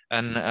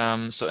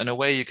 And so in a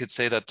way, you could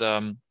say that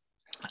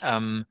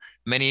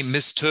many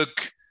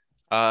mistook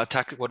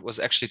what was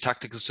actually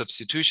tactical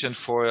substitution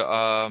for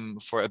a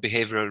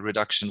behavioral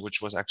reduction,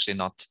 which was actually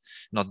not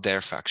there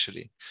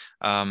factually.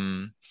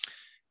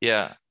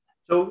 Yeah.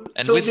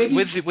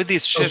 With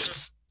these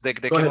shifts, there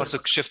came also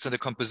shifts in the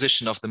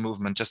composition of the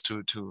movement. Just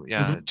to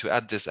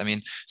add this, I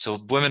mean, so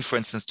women, for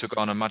instance, took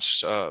on a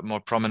much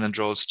more prominent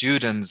role.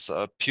 Students,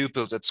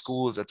 pupils at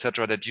schools,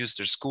 etc., that used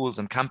their schools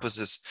and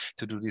campuses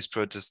to do these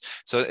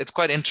protests. So it's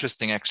quite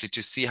interesting actually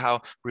to see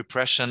how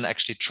repression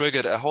actually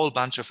triggered a whole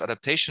bunch of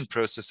adaptation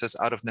processes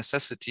out of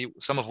necessity,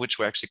 some of which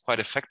were actually quite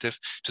effective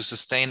to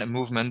sustain a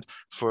movement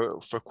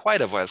for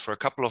quite a while, for a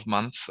couple of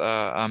months,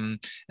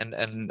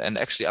 and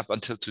actually up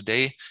until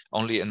today,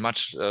 only in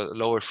much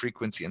lower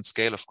frequency and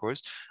scale, of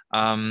course,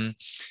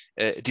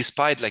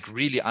 despite like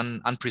really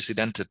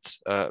unprecedented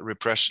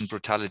repression,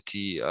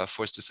 brutality,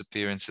 forced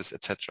disappearances,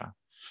 etc.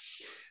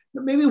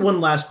 Maybe one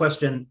last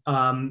question.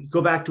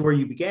 Go back to where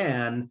you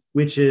began,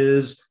 which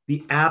is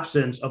the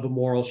absence of a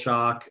moral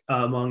shock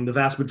among the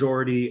vast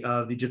majority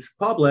of the Egyptian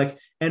public,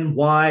 and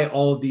why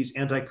all of these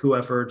anti-coup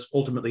efforts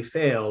ultimately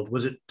failed.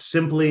 Was it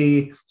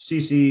simply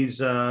Sisi's,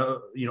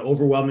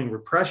 overwhelming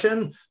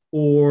repression,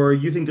 or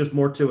you think there's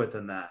more to it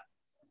than that?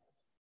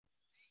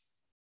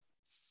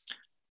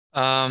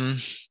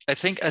 I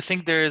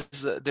think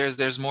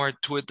there's more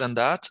to it than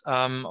that.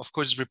 Of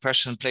course,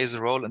 repression plays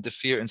a role, and the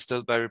fear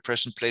instilled by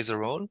repression plays a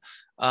role.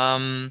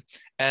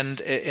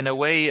 And in a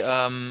way,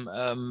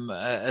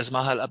 as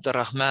Mahal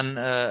Abdurrahman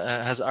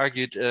has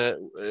argued,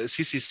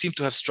 Sisi seemed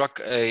to have struck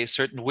a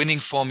certain winning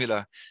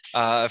formula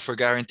for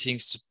guaranteeing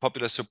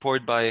popular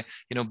support by,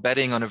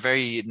 betting on a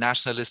very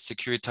nationalist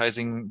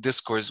securitizing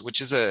discourse,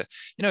 which is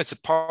it's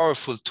a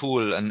powerful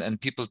tool, and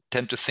people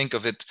tend to think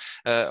of it,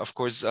 of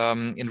course,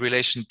 in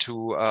relation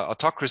to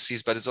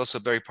autocracies, but it's also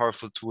a very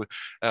powerful tool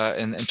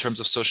in terms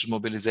of social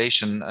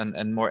mobilization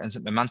and more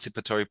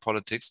emancipatory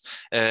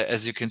politics,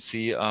 as you can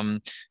see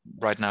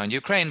right now in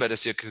Ukraine, but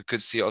as you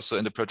could see also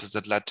in the protests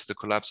that led to the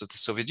collapse of the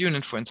Soviet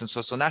Union, for instance.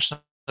 So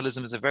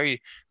nationalism is a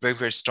very, very,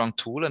 very strong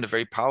tool and a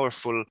very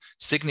powerful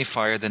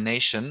signifier of the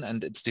nation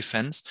and its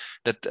defense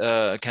that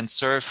can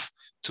serve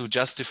to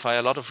justify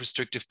a lot of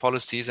restrictive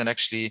policies and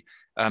actually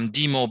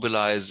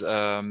demobilize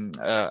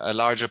a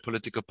larger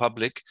political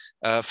public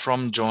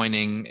from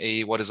joining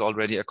what is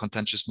already a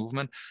contentious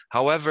movement.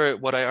 However,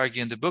 what I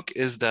argue in the book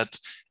is that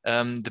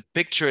the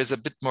picture is a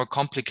bit more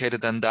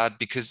complicated than that,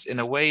 because in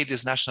a way,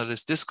 this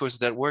nationalist discourse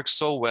that works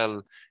so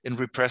well in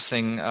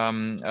repressing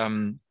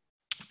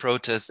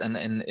protests and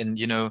in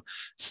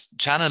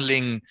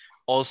channeling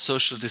all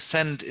social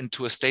dissent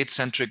into a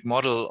state-centric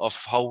model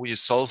of how we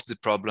solve the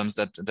problems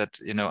that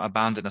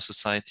abound in a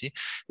society,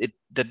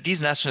 that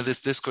these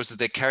nationalist discourses,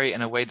 they carry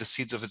in a way the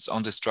seeds of its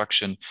own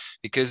destruction,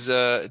 because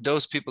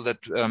those people that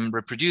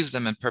reproduce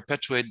them and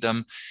perpetuate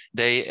them,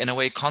 they in a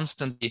way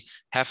constantly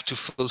have to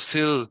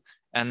fulfill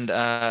and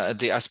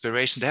the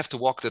aspiration. They have to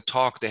walk the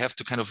talk. They have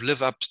to kind of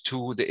live up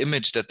to the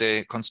image that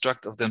they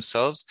construct of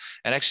themselves.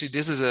 And actually,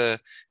 this is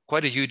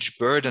quite a huge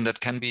burden that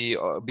can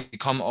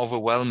become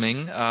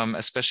overwhelming,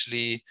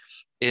 especially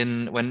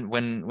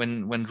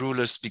when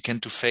rulers begin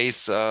to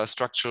face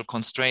structural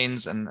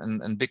constraints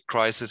and big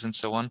crises and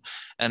so on.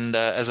 And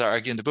as I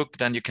argue in the book,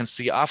 then you can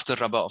see after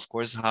Rabaa, of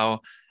course,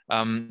 how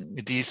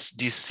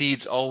these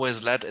seeds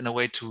always led in a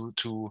way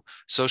to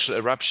social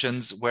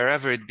eruptions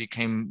wherever it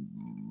became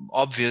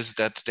obvious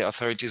that the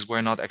authorities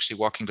were not actually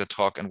walking the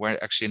talk and were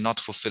actually not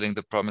fulfilling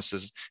the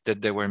promises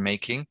that they were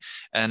making.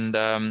 And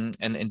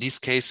in these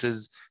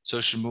cases,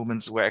 social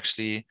movements were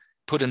actually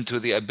put into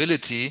the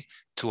ability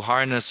to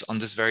harness on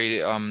this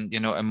very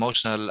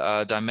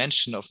emotional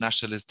dimension of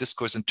nationalist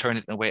discourse and turn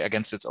it in a way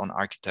against its own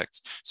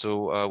architects.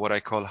 So what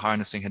I call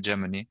harnessing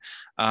hegemony.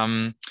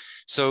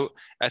 So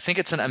I think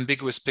it's an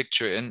ambiguous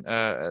picture in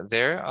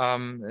there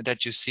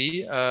that you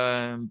see,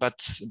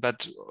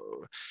 but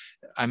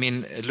I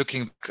mean,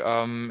 looking,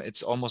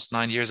 it's almost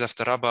 9 years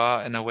after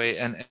Rabaa in a way,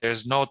 and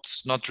there's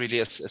not really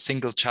a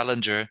single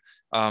challenger,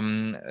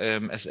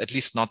 as at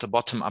least not a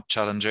bottom-up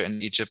challenger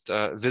in Egypt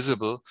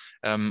visible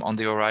on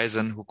the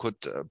horizon who could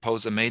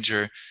pose a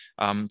major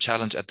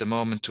challenge at the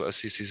moment to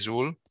al-Sisi's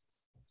rule.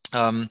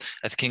 I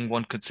think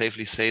one could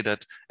safely say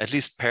that, at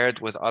least paired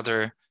with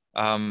other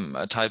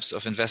types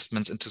of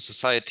investments into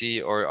society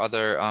or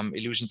other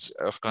illusions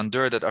of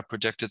grandeur that are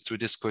projected through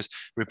discourse,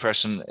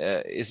 repression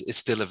is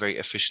still a very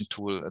efficient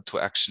tool to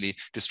actually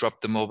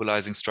disrupt the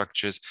mobilizing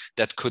structures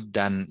that could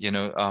then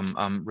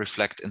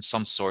reflect in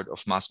some sort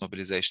of mass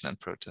mobilization and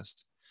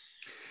protest.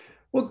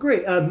 Well,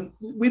 great.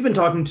 We've been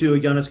talking to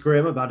Yanis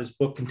Grimm about his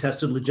book,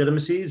 Contested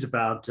Legitimacies,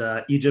 about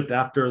Egypt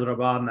after the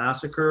Rabaa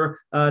massacre.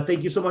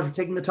 Thank you so much for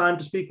taking the time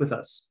to speak with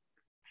us.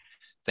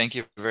 Thank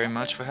you very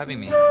much for having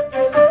me.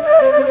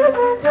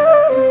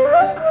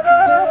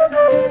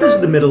 This is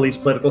the Middle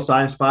East Political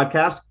Science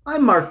Podcast.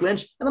 I'm Mark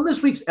Lynch, and on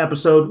this week's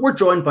episode, we're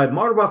joined by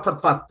Marwa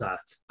Fatfatah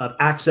of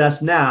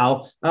Access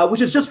Now, which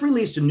has just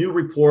released a new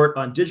report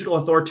on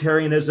digital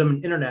authoritarianism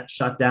and internet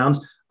shutdowns.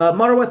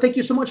 Marwa, thank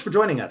you so much for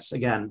joining us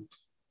again.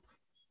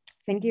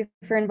 Thank you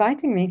for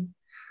inviting me.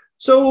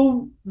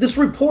 So this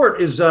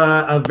report is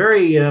a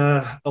very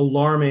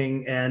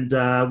alarming and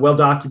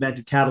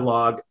well-documented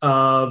catalog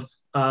of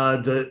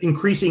the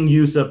increasing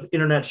use of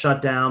internet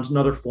shutdowns and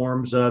other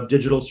forms of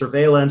digital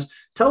surveillance.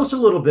 Tell us a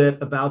little bit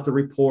about the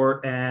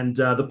report and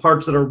the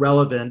parts that are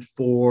relevant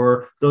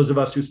for those of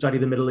us who study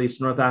the Middle East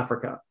and North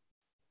Africa.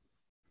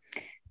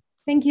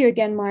 Thank you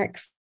again, Mark,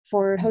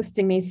 for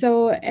hosting me.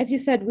 So as you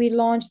said, we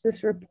launched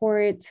this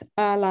report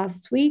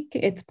last week.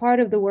 It's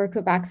part of the work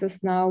of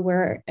Access Now.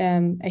 We're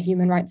a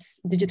human rights,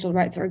 digital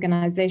rights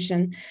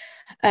organization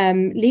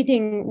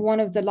leading one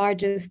of the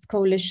largest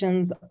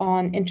coalitions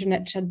on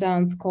internet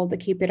shutdowns called the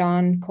Keep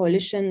Iran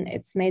Coalition.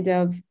 It's made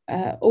of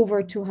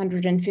over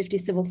 250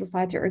 civil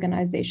society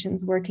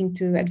organizations working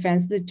to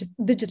advance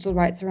digital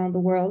rights around the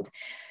world.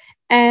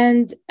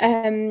 And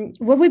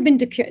what we've been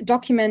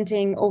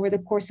documenting over the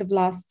course of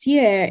last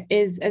year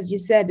is, as you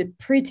said,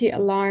 pretty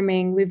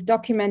alarming. We've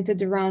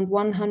documented around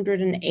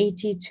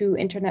 182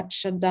 internet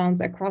shutdowns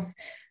across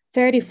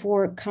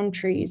 34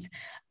 countries.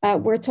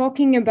 We're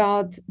talking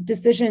about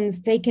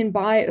decisions taken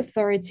by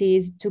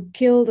authorities to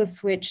kill the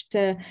switch,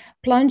 to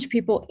plunge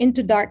people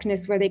into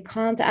darkness where they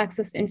can't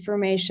access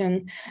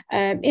information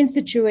in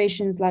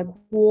situations like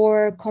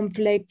war,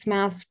 conflicts,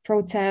 mass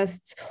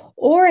protests,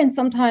 or in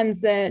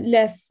sometimes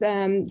less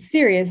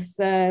serious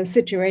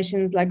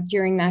situations like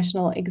during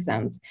national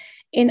exams.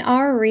 In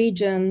our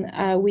region,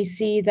 we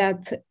see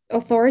that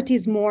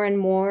authorities more and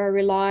more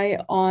rely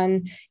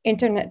on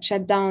internet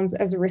shutdowns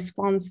as a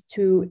response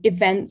to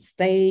events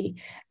they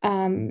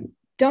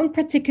don't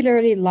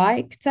particularly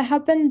like to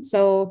happen.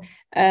 So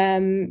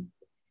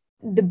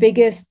the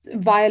biggest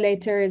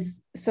violators,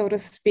 so to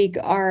speak,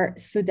 are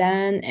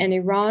Sudan and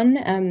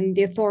Iran.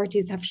 The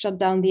authorities have shut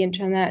down the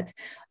internet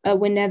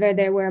whenever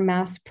there were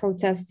mass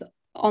protests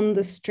on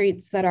the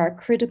streets that are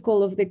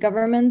critical of the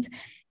government.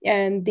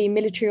 And the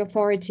military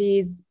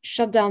authorities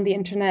shut down the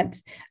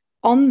internet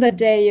on the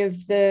day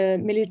of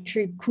the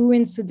military coup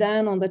in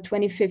Sudan on the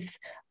 25th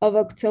of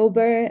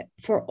October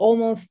for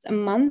almost a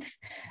month.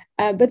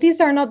 But these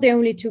are not the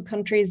only two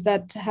countries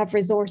that have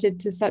resorted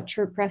to such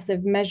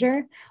repressive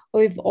measure.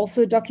 We've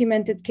also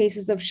documented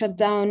cases of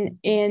shutdown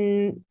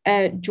in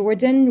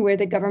Jordan, where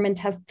the government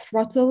has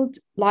throttled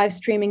live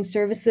streaming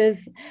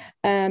services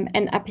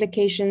and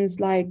applications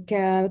like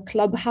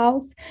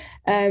Clubhouse.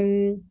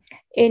 In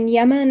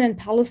Yemen and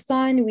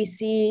Palestine, we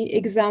see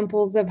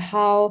examples of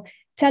how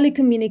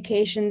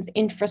telecommunications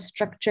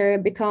infrastructure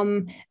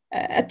become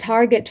a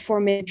target for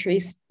military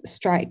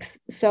strikes.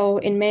 So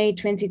in May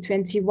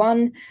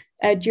 2021,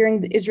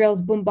 during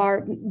Israel's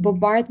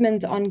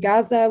bombardment on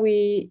Gaza,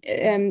 we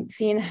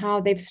seen how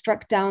they've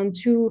struck down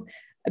 2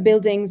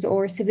 buildings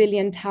or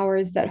civilian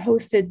towers that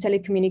hosted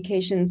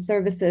telecommunications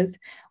services,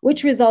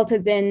 which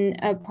resulted in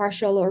a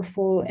partial or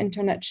full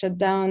internet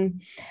shutdown.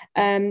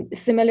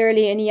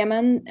 Similarly, in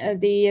Yemen,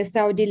 the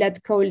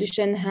Saudi-led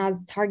coalition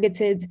has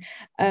targeted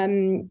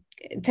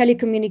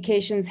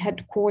telecommunications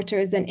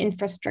headquarters and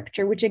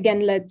infrastructure, which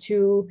again led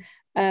to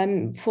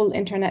full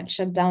internet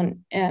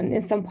shutdown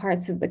in some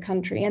parts of the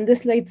country. And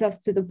this leads us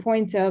to the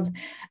point of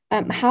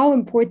how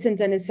important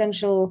and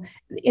essential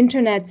the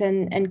internet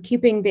and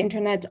keeping the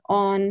internet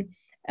on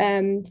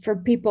for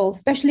people,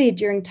 especially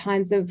during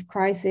times of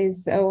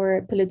crisis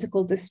or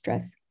political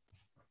distress.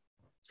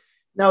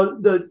 Now,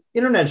 the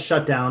internet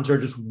shutdowns are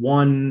just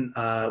one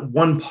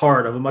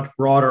part of a much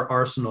broader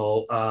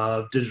arsenal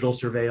of digital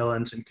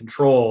surveillance and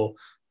control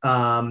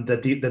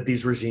that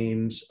these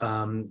regimes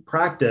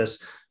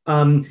practice.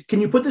 Can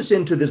you put this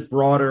into this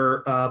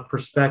broader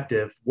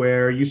perspective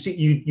where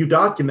you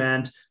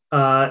document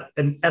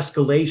an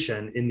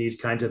escalation in these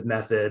kinds of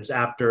methods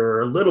after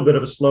a little bit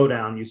of a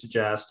slowdown, you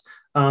suggest?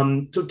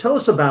 So tell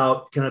us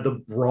about kind of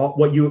the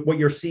what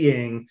you're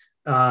seeing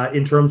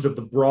in terms of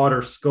the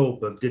broader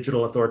scope of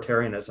digital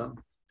authoritarianism.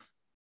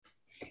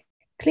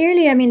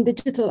 Clearly, I mean,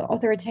 digital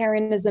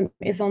authoritarianism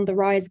is on the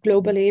rise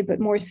globally, but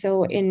more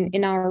so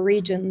in our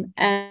region.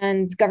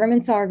 And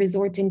governments are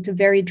resorting to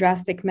very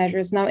drastic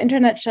measures. Now,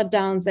 internet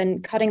shutdowns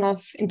and cutting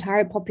off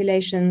entire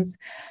populations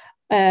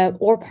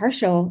or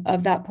partial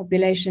of that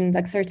population,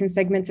 like certain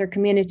segments or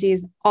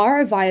communities, are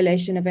a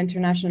violation of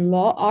international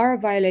law, are a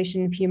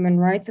violation of human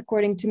rights,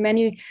 according to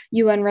many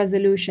UN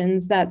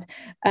resolutions that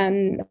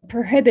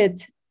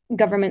prohibit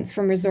governments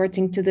from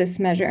resorting to this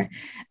measure.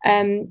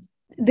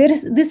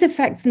 This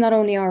affects not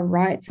only our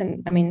rights,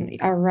 and I mean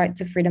our right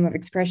to freedom of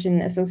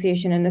expression,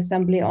 association, and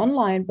assembly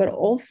online, but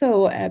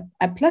also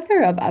a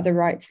plethora of other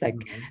rights, like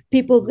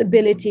people's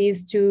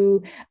abilities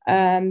to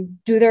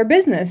do their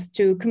business,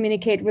 to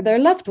communicate with their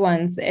loved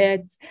ones.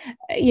 It's,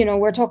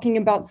 we're talking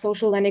about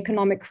social and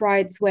economic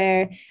rights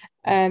where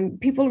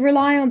people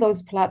rely on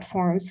those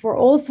platforms for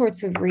all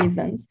sorts of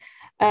reasons.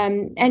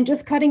 And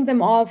just cutting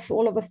them off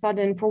all of a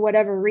sudden for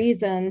whatever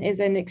reason is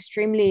an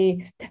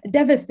extremely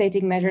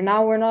devastating measure.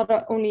 Now we're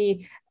not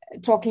only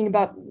talking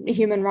about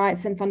human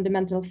rights and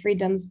fundamental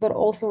freedoms, but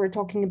also we're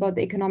talking about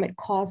the economic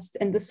costs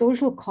and the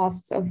social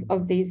costs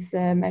of these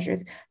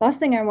measures. Last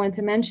thing I want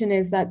to mention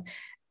is that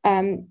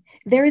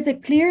there is a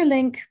clear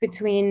link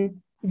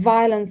between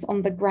violence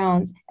on the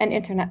ground and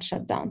internet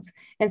shutdowns.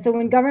 And so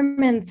when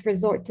governments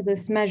resort to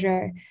this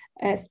measure,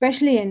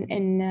 especially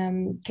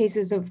in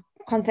cases of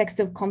context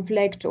of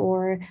conflict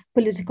or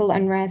political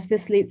unrest,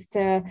 this leads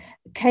to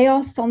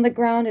chaos on the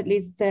ground. It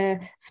leads to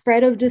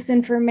spread of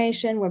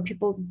disinformation where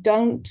people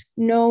don't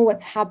know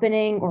what's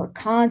happening or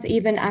can't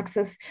even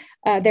access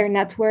their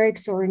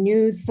networks or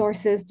news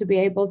sources to be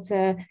able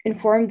to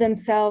inform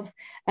themselves.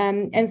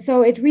 And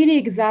so it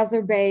really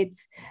exacerbates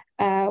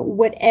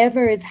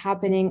whatever is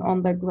happening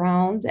on the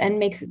ground and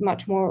makes it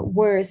much more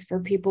worse for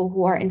people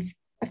who are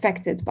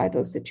affected by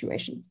those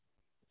situations.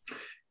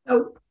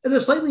 Now, in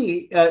a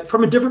slightly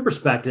from a different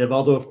perspective,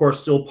 although of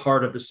course still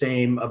part of the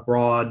same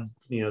broad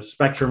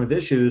spectrum of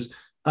issues.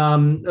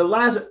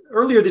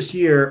 Earlier this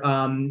year,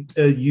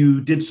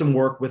 you did some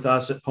work with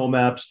us at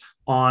POMEPS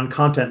on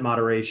content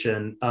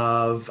moderation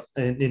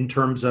in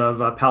terms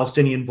of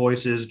Palestinian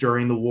voices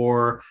during the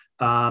war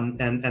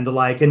and the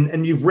like.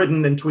 And you've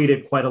written and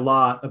tweeted quite a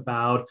lot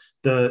about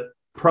the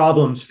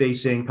problems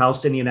facing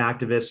Palestinian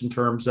activists in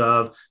terms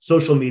of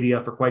social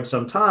media for quite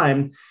some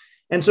time.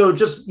 And so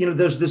just,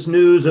 there's this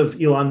news of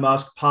Elon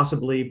Musk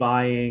possibly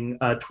buying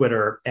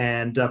Twitter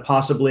and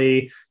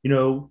possibly,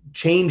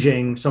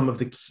 changing some of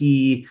the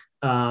key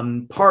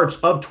parts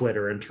of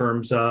Twitter in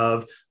terms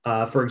of,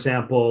 for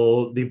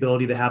example, the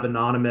ability to have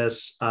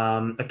anonymous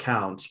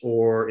accounts,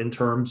 or in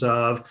terms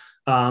of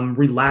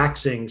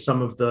relaxing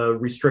some of the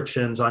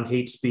restrictions on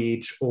hate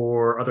speech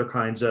or other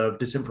kinds of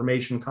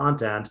disinformation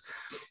content.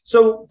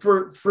 So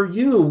for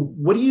you,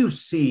 what do you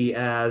see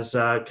as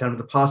kind of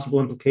the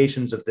possible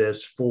implications of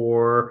this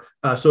for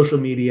social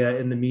media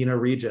in the MENA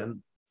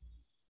region?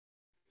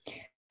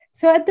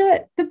 So at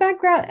the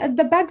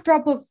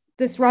backdrop of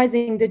this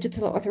rising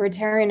digital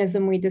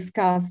authoritarianism we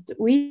discussed,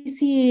 we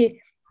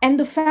see, and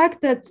the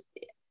fact that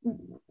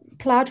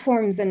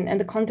platforms and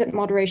the content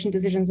moderation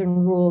decisions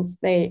and rules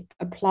they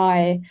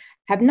apply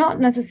have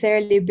not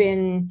necessarily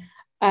been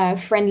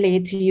friendly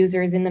to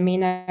users in the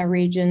MENA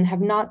region,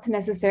 have not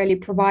necessarily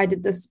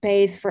provided the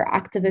space for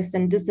activists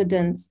and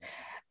dissidents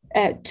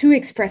to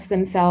express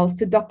themselves,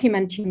 to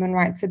document human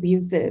rights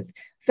abuses.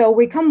 So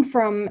we come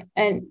from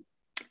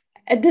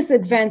a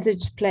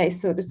disadvantaged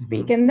place, so to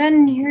speak. And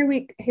then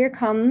here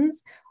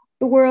comes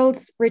the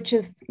world's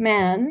richest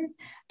man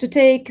to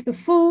take the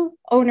full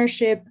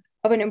ownership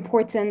of an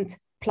important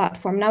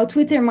platform. Now,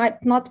 Twitter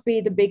might not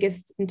be the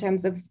biggest in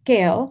terms of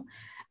scale,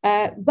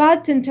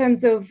 but in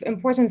terms of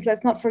importance,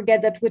 let's not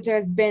forget that Twitter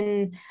has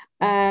been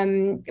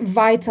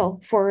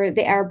vital for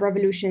the Arab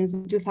revolutions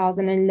in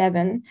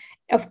 2011.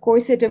 Of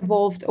course, it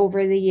evolved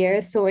over the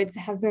years, so it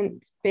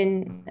hasn't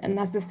been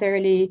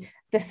necessarily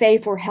the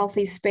safe or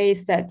healthy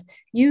space that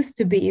used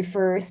to be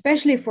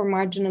especially for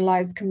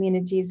marginalized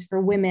communities, for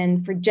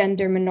women, for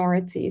gender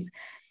minorities.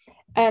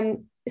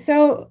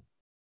 So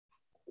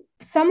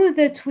some of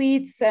the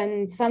tweets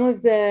and some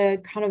of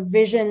the kind of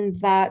vision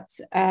that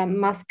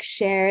Musk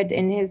shared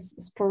in his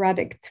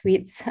sporadic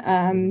tweets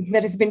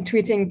that has been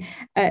tweeting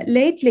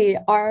lately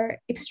are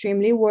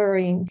extremely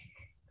worrying.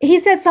 He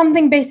said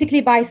something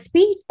basically by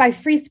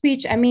free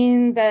speech, I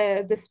mean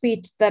the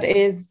speech that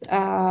is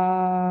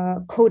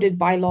coded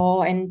by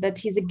law, and that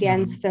he's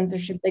against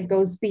censorship that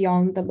goes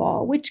beyond the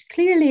law, which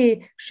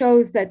clearly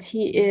shows that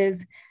he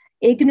is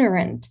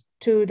ignorant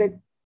to the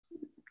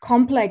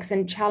complex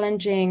and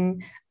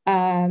challenging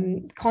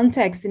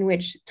context in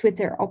which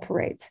Twitter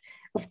operates.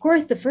 Of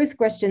course, the first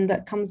question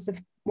that comes to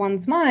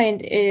one's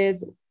mind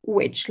is,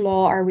 which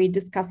law are we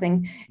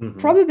discussing?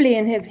 Probably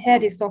in his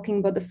head, he's talking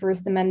about the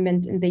First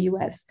Amendment in the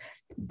US.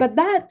 But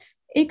that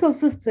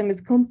ecosystem is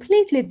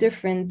completely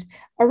different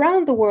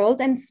around the world,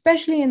 and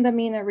especially in the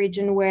MENA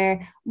region,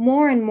 where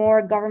more and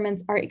more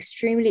governments are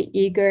extremely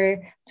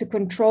eager to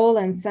control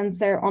and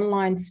censor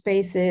online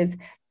spaces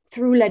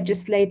through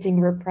legislating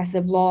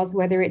repressive laws,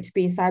 whether it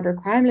be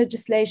cybercrime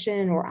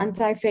legislation or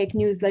anti-fake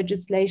news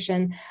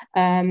legislation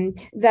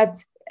that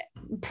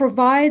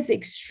provides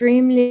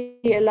extremely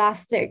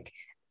elastic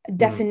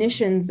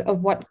definitions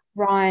of what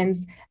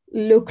crimes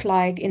look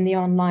like in the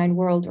online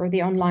world or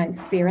the online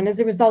sphere. And as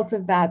a result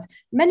of that,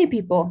 many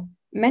people,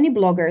 many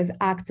bloggers,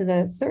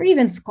 activists, or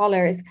even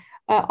scholars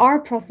are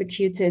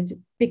prosecuted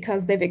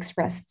because they've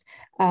expressed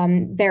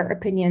their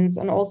opinions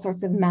on all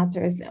sorts of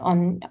matters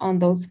on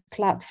those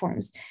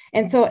platforms.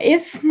 And so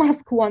if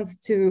Musk wants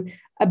to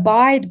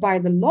abide by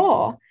the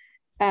law,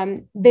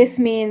 this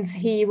means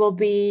he will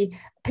be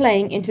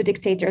playing into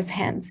dictators'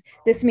 hands.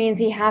 This means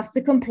he has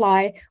to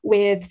comply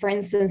with, for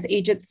instance,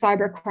 Egypt's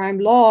cybercrime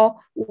law,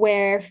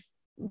 where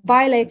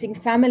violating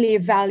family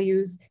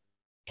values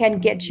can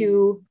get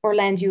you or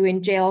land you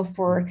in jail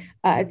for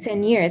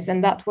 10 years.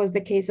 And that was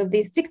the case of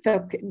these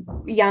TikTok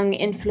young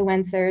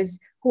influencers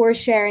who are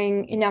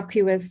sharing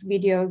innocuous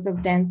videos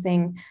of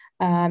dancing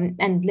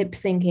and lip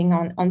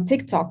syncing on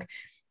TikTok.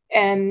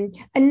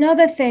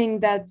 Another thing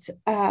that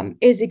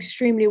is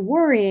extremely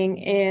worrying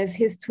is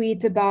his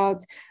tweet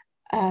about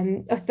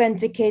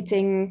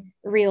authenticating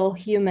real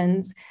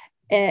humans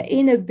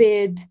in a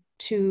bid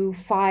to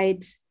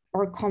fight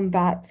or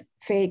combat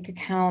fake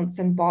accounts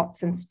and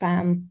bots and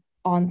spam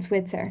on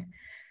Twitter.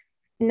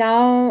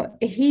 Now,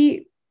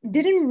 he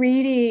didn't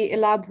really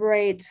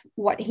elaborate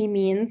what he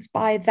means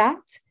by that,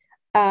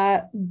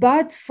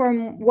 but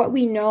from what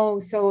we know,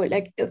 so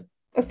like if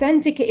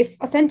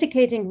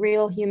authenticating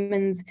real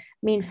humans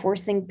mean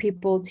forcing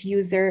people to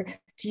use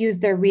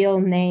their real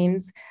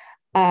names,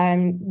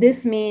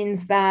 this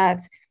means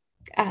that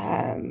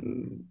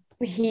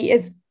he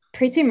is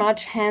pretty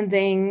much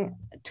handing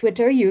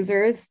Twitter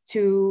users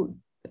to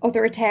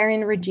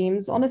authoritarian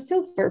regimes on a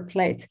silver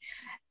plate.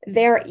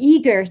 They're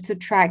eager to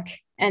track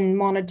and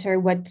monitor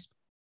what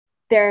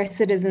their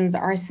citizens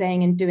are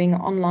saying and doing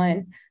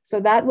online.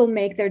 So that will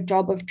make their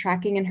job of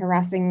tracking and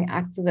harassing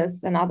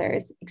activists and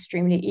others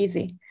extremely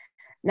easy.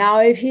 Now,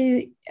 if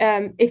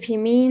he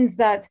means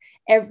that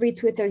every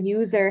Twitter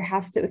user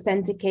has to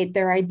authenticate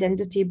their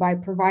identity by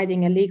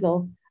providing a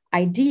legal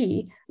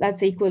ID,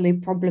 that's equally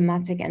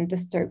problematic and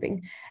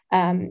disturbing.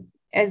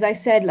 As I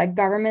said, like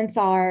governments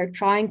are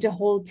trying to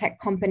hold tech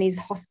companies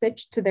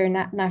hostage to their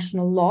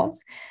national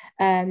laws.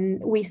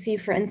 We see,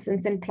 for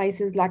instance, in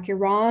places like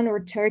Iran or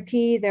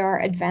Turkey, there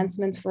are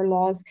advancements for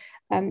laws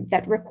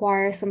that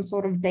require some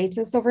sort of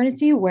data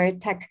sovereignty, where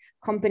tech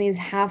companies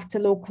have to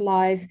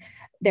localize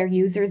their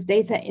users'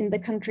 data in the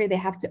country. They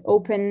have to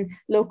open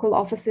local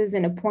offices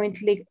and appoint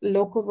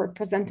local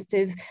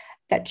representatives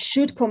that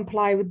should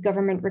comply with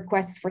government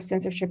requests for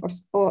censorship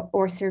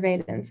or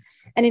surveillance.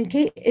 And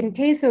in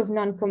case of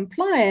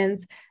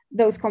non-compliance,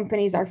 those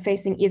companies are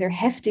facing either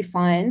hefty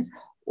fines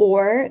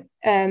or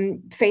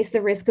face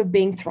the risk of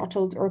being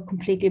throttled or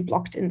completely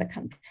blocked in the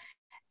country.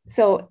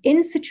 So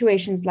in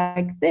situations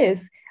like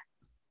this,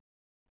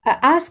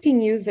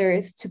 asking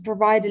users to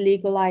provide a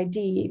legal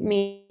ID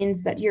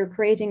means that you're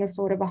creating a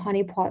sort of a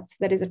honeypot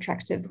that is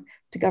attractive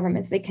to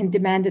governments. They can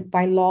demand it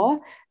by law.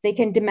 They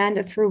can demand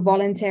it through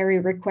voluntary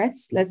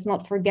requests. Let's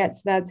not forget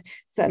that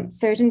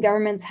certain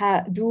governments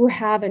do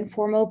have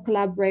informal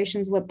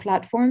collaborations with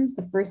platforms.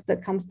 The first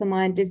that comes to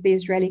mind is the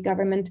Israeli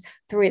government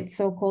through its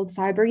so-called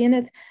cyber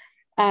unit.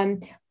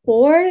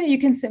 Or you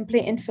can simply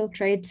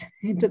infiltrate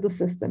into the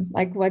system,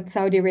 like what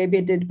Saudi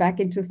Arabia did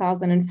back in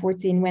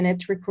 2014 when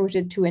it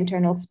recruited 2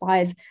 internal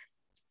spies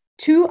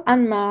to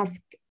unmask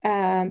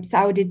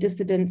Saudi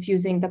dissidents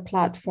using the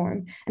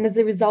platform. And as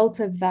a result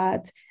of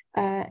that,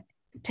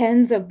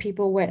 tens of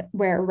people were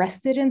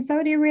arrested in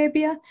Saudi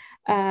Arabia.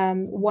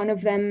 One of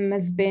them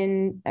has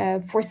been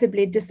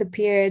forcibly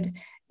disappeared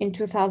in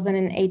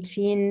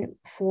 2018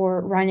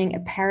 for running a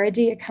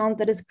parody account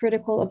that is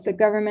critical of the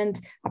government,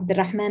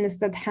 Abdurrahman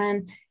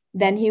Istadhan.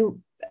 Then he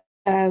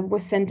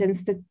was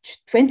sentenced to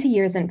 20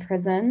 years in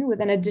prison with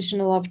an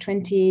additional of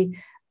 20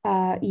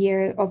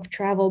 years of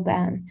travel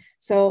ban.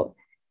 So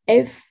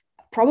if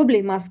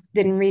probably Musk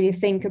didn't really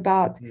think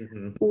about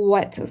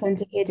what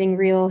authenticating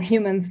real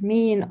humans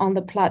mean on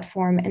the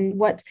platform and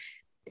what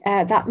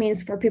that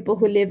means for people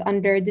who live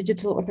under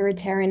digital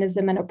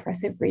authoritarianism and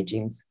oppressive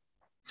regimes.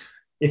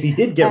 If he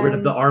did get rid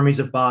of the armies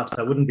of bots,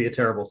 that wouldn't be a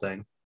terrible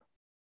thing.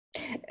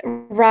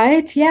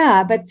 Right.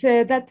 Yeah. But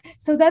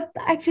that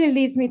actually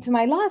leads me to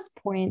my last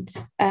point,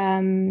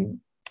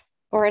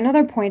 or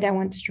another point I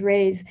wanted to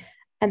raise.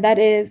 And that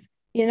is,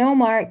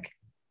 Mark,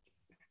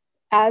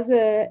 as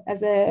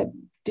a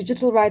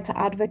digital rights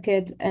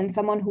advocate and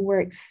someone who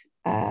works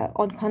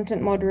on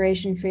content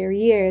moderation for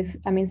years,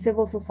 I mean,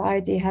 civil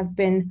society has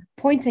been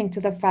pointing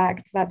to the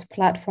fact that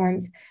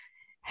platforms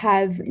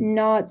have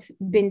not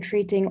been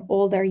treating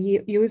all their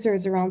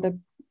users around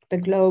the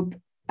globe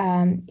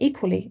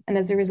equally. And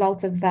as a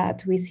result of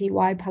that, we see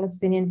why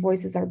Palestinian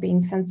voices are being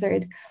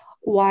censored,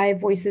 why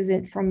voices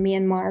from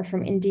Myanmar,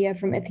 from India,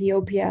 from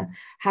Ethiopia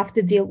have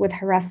to deal with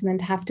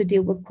harassment, have to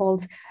deal with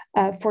calls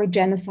for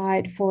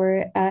genocide,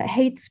 for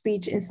hate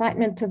speech,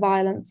 incitement to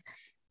violence,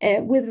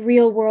 with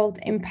real world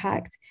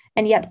impact.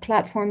 And yet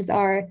platforms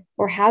are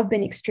or have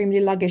been extremely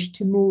sluggish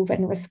to move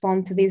and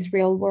respond to these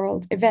real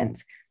world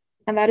events.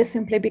 And that is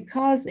simply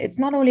because it's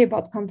not only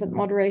about content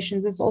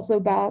moderations, it's also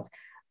about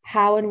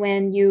how and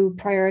when you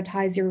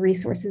prioritize your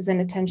resources and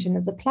attention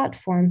as a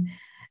platform.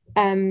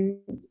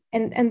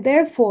 And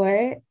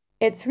therefore,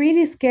 it's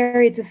really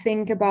scary to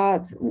think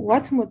about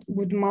what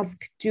would Musk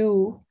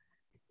do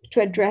to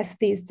address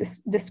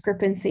these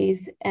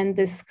discrepancies and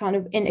this kind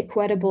of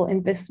inequitable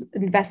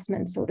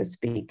investment, so to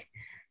speak.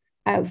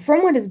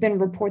 From what has been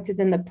reported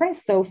in the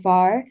press so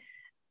far,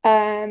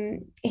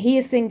 he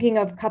is thinking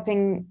of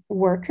cutting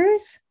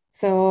workers.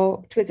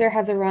 So Twitter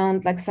has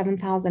around like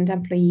 7,000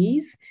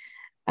 employees.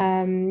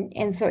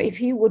 And so if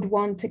he would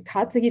want to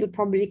cut, he'll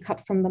probably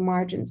cut from the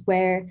margins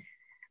where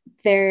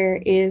there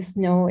is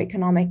no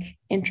economic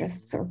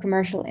interests or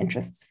commercial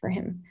interests for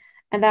him.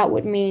 And that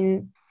would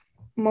mean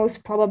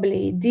most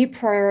probably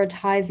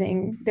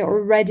deprioritizing the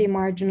already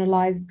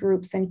marginalized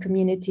groups and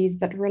communities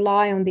that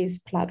rely on these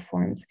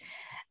platforms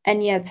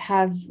and yet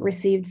have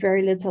received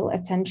very little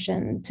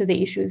attention to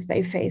the issues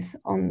they face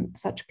on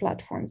such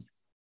platforms.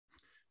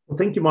 Well,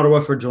 thank you,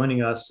 Marwa, for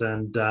joining us,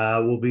 and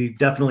we'll be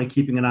definitely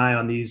keeping an eye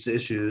on these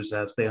issues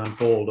as they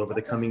unfold over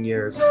the coming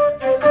years.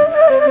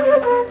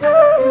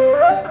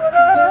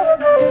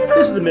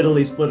 This is the Middle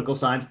East Political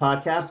Science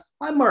Podcast.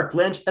 I'm Mark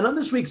Lynch, and on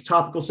this week's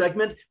topical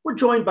segment, we're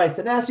joined by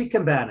Thanasi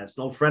Cambanis,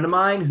 an old friend of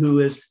mine who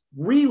has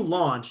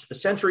relaunched the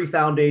Century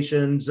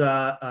Foundation's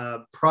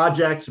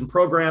projects and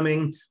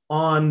programming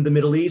on the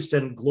Middle East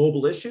and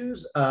global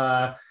issues.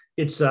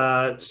 It's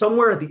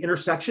somewhere at the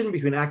intersection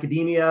between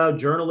academia,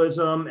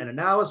 journalism, and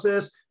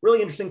analysis.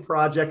 Really interesting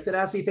project.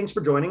 Thanasi, thanks for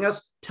joining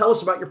us. Tell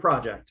us about your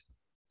project.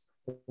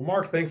 Well,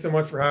 Mark, thanks so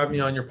much for having me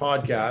on your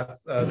podcast.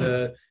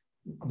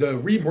 The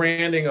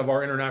rebranding of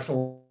our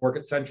international work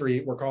at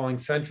Century, we're calling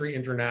Century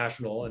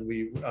International, and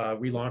we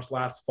relaunched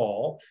last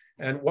fall.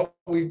 And what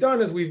we've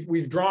done is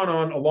we've drawn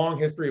on a long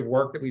history of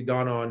work that we've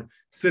done on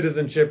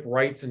citizenship,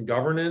 rights, and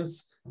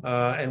governance.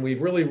 And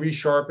we've really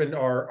resharpened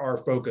our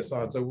focus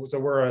on. So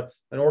we're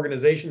an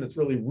organization that's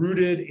really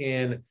rooted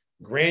in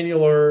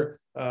granular,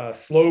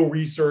 slow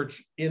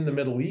research in the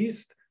Middle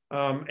East.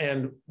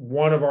 And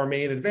one of our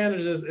main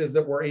advantages is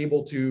that we're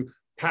able to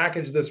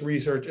package this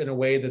research in a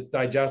way that's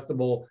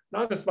digestible,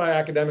 not just by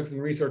academics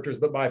and researchers,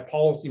 but by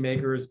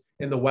policymakers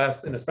in the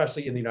West and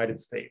especially in the United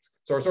States.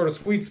 So our sort of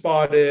sweet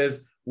spot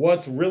is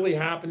what's really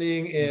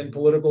happening in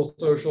political,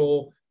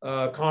 social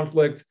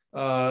conflict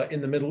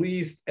in the Middle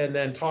East, and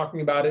then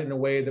talking about it in a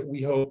way that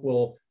we hope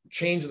will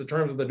change the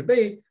terms of the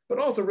debate, but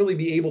also really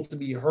be able to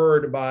be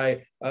heard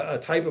by a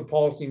type of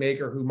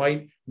policymaker who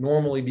might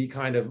normally be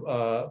kind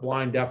of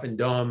blind, deaf, and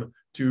dumb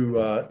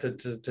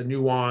to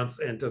nuance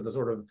and to the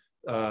sort of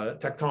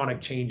tectonic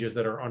changes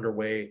that are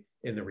underway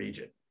in the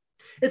region.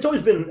 It's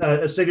always been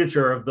a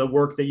signature of the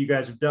work that you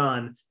guys have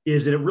done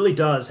is that it really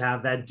does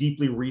have that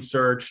deeply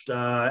researched,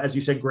 as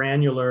you said,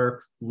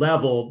 granular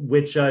level,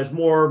 which is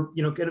more,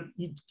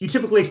 you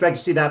typically expect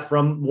to see that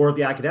from more of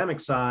the academic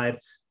side.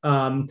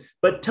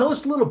 But tell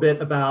us a little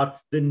bit about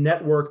the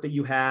network that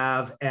you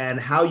have and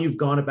how you've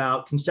gone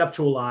about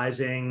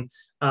conceptualizing,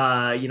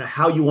 how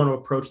you want to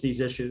approach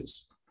these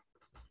issues.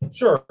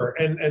 Sure,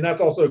 and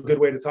that's also a good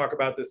way to talk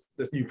about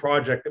this new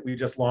project that we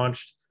just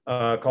launched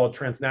called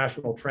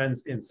Transnational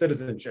Trends in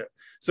Citizenship.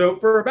 So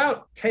for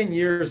about 10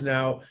 years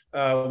now,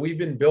 we've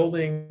been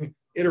building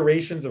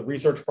iterations of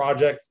research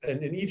projects,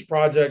 and in each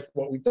project,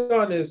 what we've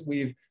done is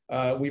we've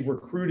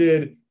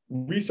recruited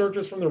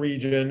researchers from the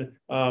region,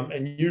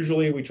 and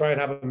usually we try and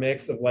have a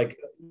mix of like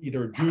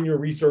either junior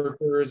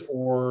researchers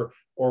or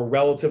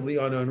relatively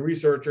unknown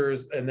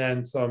researchers, and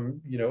then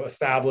some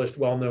established,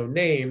 well-known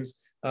names.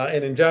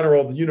 And in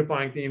general, the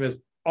unifying theme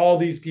is all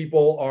these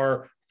people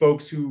are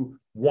folks who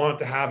want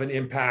to have an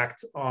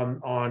impact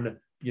on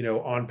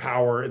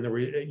power in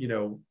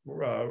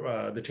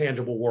the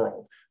tangible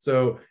world.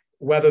 So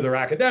whether they're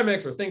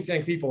academics or think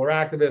tank people or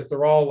activists,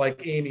 they're all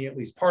like aiming at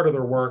least part of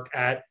their work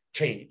at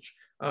change.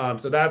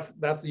 So that's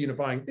the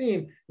unifying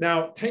theme.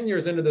 Now, 10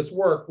 years into this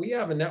work, we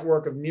have a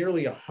network of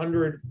nearly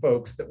 100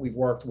 folks that we've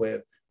worked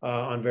with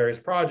on various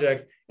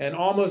projects, and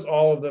almost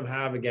all of them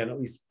have, again, at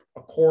least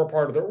a core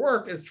part of their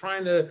work is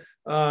trying to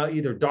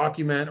either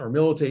document or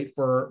militate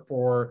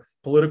for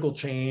political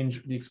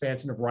change, the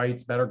expansion of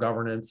rights, better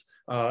governance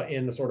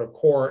in the sort of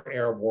core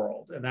Arab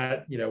world. And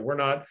that,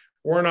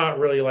 we're not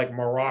really like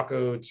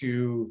Morocco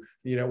to,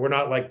 we're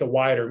not like the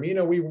wider,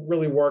 we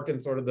really work in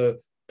sort of the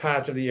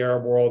patch of the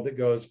Arab world that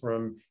goes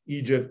from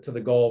Egypt to the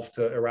Gulf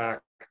to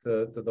Iraq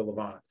to the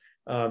Levant.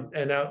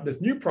 And now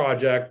this new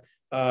project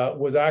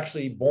was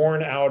actually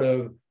born out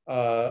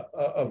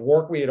of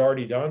work we had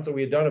already done. So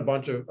we had done a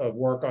bunch of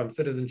work on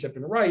citizenship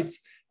and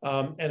rights.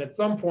 And at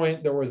some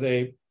point there was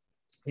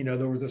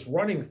this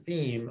running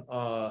theme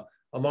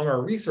among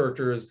our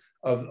researchers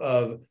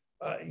of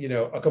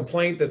a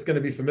complaint that's going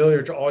to be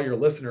familiar to all your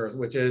listeners,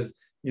 which is,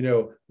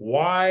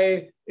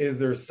 why is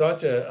there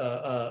such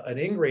an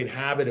ingrained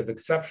habit of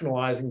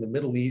exceptionalizing the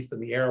Middle East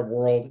and the Arab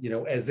world,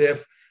 as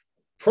if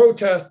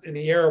protest in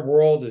the Arab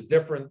world is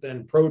different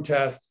than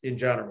protest in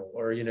general,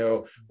 or,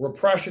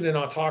 repression and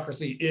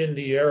autocracy in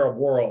the Arab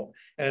world.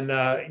 And,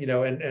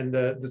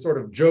 the sort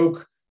of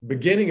joke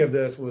beginning of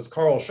this was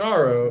Carl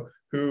Sharo,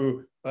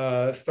 who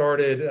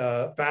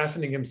started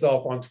fashioning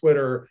himself on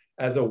Twitter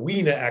as a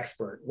WENA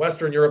expert,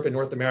 Western Europe and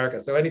North America.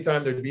 So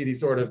anytime there'd be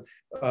these sort of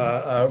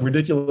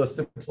ridiculous,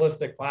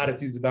 simplistic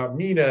platitudes about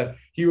MENA,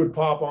 he would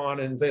pop on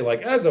and say,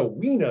 like, as a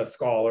WENA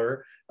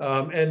scholar.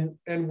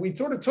 And we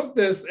sort of took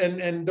this,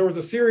 and there was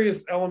a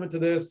serious element to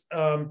this.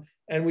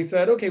 And we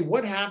said, okay,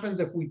 what happens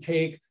if we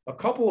take a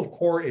couple of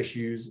core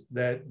issues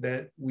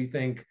that we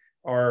think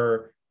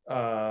are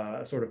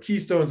sort of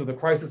keystones of the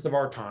crisis of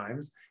our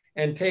times,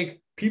 and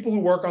take people who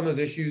work on those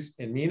issues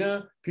in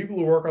MENA, people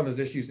who work on those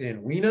issues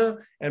in WENA,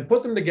 and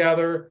put them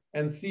together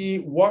and see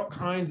what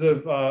kinds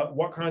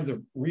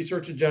of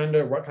research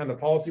agenda, what kind of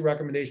policy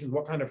recommendations,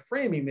 what kind of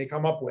framing they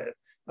come up with.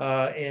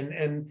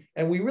 And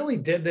we really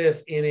did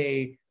this in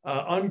a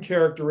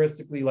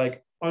uncharacteristically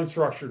like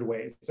unstructured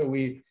ways. So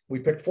we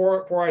picked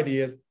four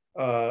ideas: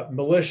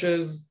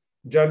 militias,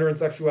 gender and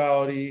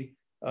sexuality,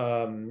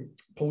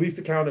 police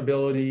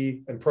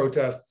accountability, and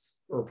protests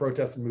or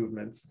protest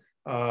movements.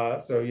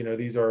 So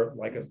these are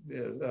like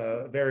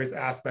various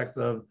aspects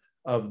of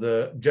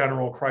the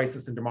general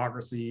crisis in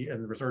democracy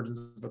and the resurgence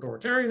of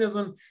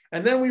authoritarianism.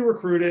 And then we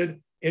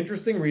recruited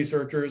interesting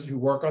researchers who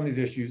work on these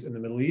issues in the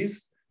Middle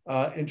East,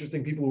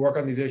 interesting people who work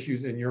on these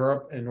issues in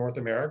Europe and North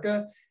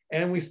America.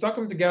 And we stuck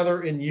them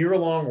together in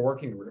year-long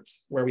working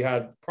groups where we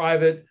had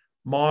private,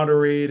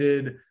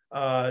 moderated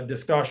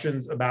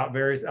discussions about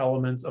various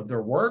elements of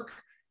their work.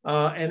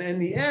 And in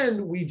the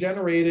end, we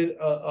generated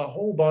a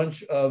whole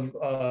bunch of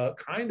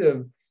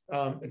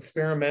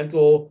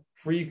experimental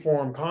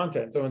free-form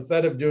content. So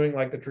instead of doing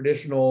like the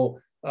traditional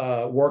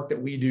work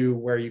that we do,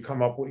 where you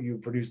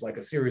produce like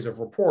a series of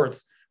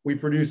reports, we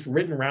produced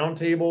written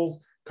roundtables,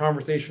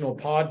 conversational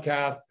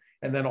podcasts,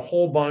 and then a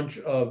whole bunch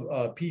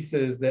of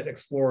pieces that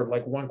explored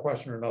like one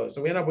question or another.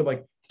 So we ended up with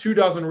like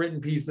 24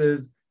 written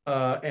pieces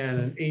and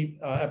an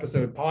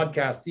 8-episode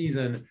podcast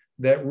season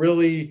that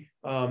really,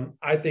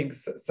 I think,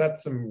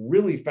 sets some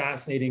really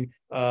fascinating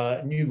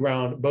new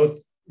ground, both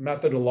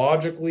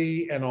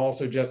methodologically and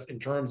also just in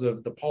terms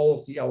of the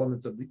policy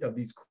elements of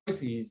these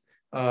crises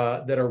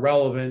that are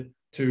relevant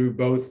to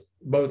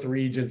both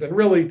regions and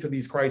really to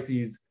these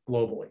crises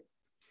globally.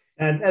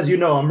 And as you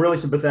know, I'm really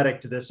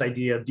sympathetic to this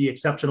idea of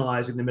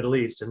de-exceptionalizing the Middle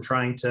East and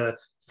trying to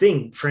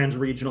think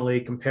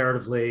transregionally,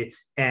 comparatively,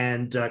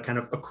 and kind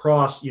of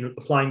across,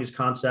 applying these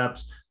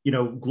concepts,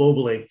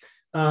 globally.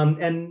 And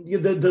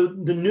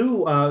the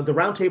new the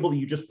roundtable that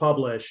you just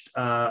published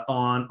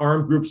on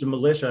armed groups and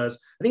militias,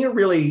 I think it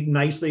really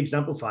nicely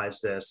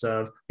exemplifies this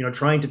of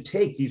trying to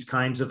take these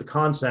kinds of the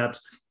concepts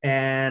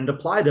and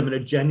apply them in a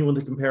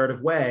genuinely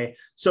comparative way.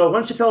 So why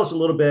don't you tell us a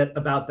little bit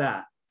about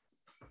that?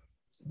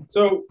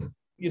 So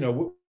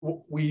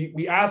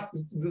we asked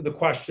the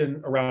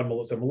question around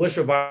militia.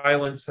 Militia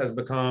violence has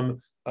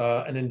become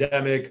an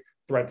endemic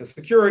threat to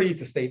security,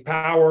 to state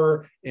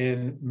power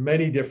in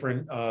many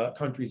different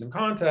countries and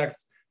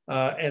contexts.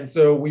 And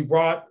so we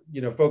brought,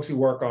 folks who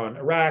work on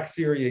Iraq,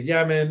 Syria,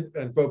 Yemen,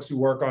 and folks who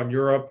work on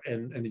Europe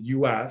and the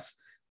US.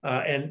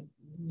 And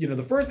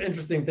the first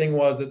interesting thing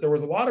was that there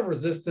was a lot of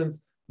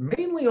resistance,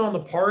 mainly on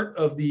the part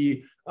of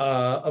the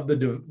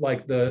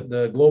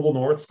global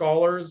North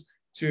scholars,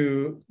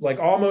 to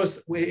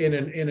almost in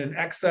an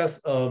excess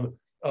of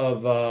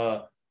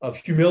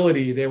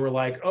humility. They were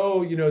like,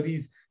 oh,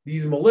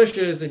 these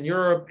militias in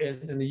Europe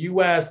and in the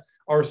US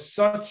are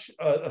such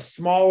a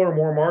smaller,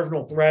 more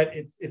marginal threat.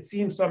 It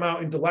seems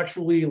somehow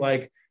intellectually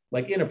like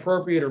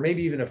inappropriate or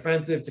maybe even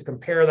offensive to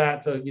compare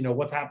that to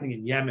what's happening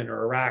in Yemen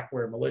or Iraq,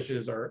 where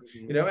militias are,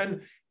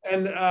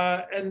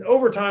 and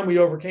over time we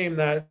overcame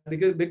that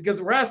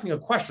because we're asking a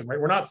question,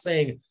 right? We're not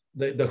saying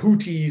the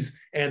Houthis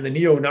and the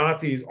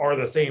neo-Nazis are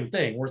the same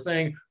thing. We're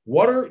saying,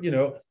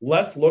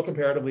 let's look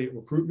comparatively at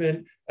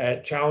recruitment,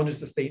 at challenges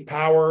to state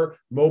power,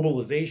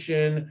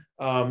 mobilization,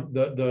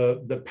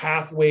 the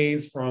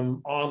pathways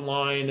from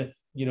online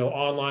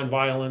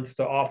violence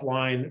to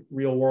offline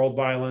real world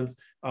violence.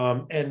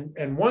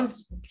 And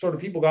once sort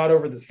of people got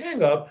over this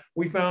hang up,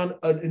 we found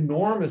an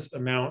enormous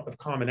amount of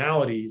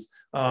commonalities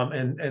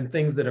and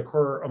things that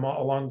occur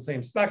along the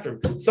same spectrum.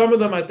 Some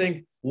of them, I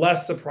think,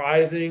 less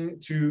surprising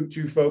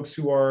to folks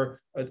who are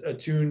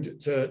attuned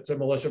to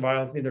militia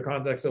violence in either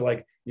context. So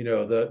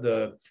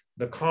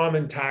the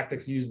common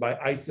tactics used by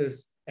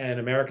ISIS and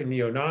American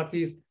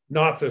neo-Nazis,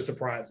 not so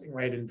surprising,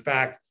 right? In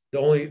fact,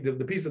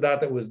 the piece of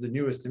that was the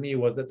newest to me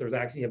was that there's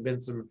actually have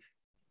been some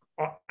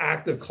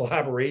active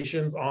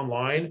collaborations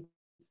online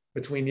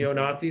between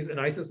neo-Nazis and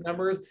ISIS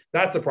members.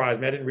 That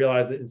surprised me. I didn't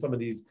realize that in some of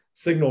these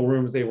signal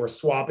rooms, they were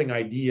swapping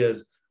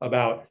ideas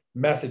about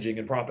messaging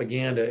and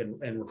propaganda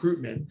and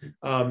recruitment.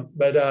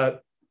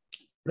 But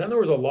then there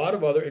was a lot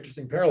of other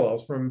interesting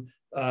parallels from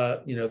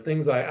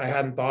things I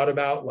hadn't thought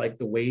about, like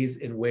the ways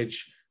in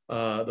which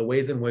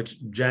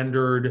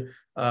gendered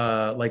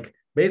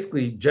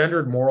basically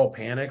gendered moral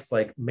panics,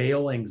 like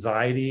male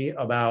anxiety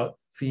about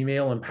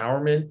female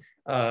empowerment,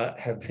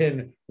 have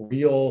been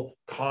real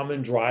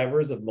common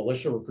drivers of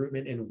militia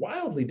recruitment in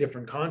wildly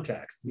different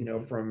contexts,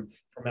 from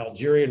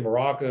Algeria and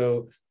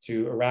Morocco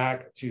to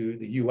Iraq to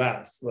the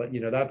US.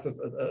 That's just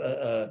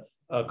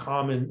a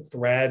common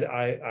thread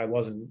I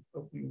wasn't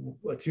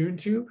attuned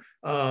to.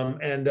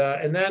 And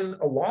then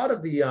a lot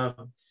of the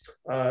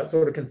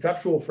sort of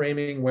conceptual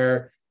framing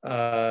where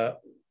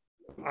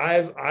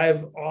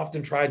I've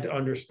often tried to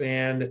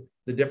understand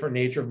the different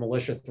nature of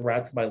militia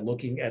threats by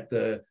looking at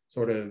the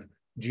sort of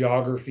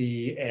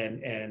geography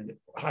and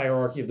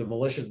hierarchy of the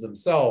militias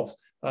themselves.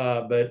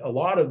 But a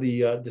lot of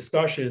the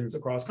discussions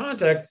across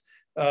contexts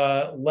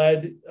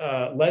led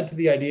to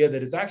the idea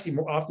that it's actually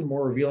often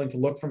more revealing to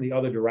look from the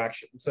other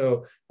direction.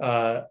 So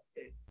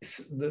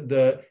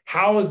the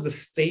how is the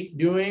state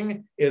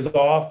doing is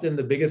often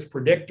the biggest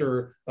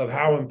predictor of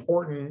how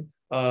important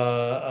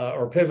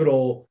or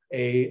pivotal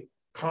a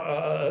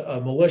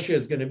militia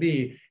is going to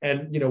be.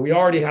 And we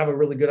already have a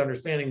really good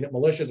understanding that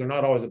militias are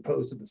not always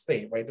opposed to the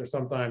state, right? They're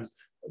sometimes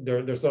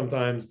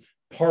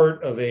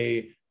part of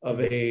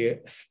a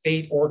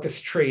state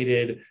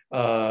orchestrated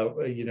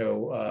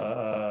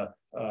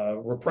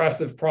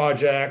repressive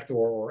project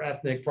or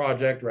ethnic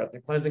project or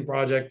ethnic cleansing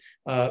project.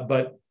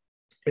 But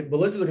if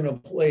militias are going to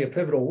play a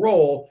pivotal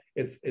role,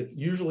 it's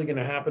usually going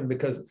to happen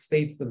because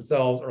states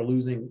themselves are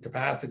losing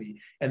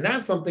capacity. And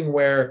that's something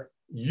where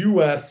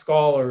US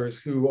scholars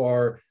who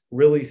are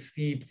really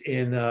steeped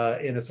in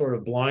a sort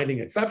of blinding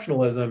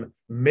exceptionalism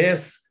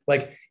miss,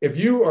 like if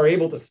you are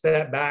able to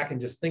step back and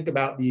just think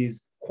about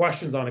these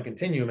questions on a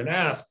continuum and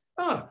ask,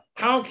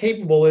 how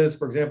capable is,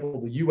 for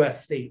example, the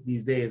US state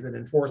these days in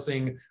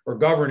enforcing or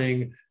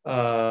governing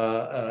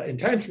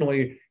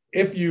intentionally?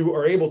 If you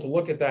are able to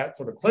look at that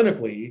sort of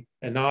clinically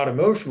and not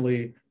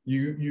emotionally,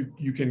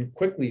 you can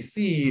quickly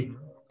see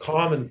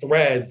common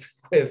threads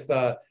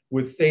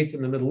with states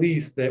in the Middle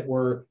East that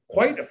were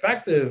quite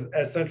effective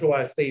as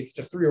centralized states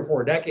just 3 or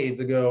 4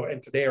 decades ago,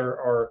 and today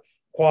are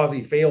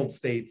quasi-failed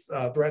states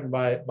threatened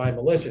by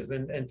militias.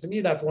 And to me,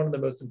 that's one of the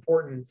most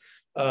important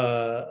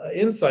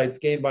insights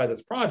gained by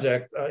this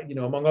project.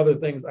 Among other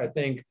things, I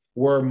think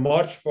we're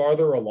much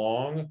farther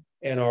along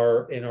in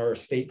our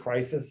state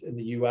crisis in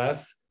the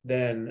US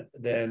than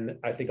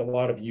I think a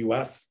lot of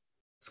U.S.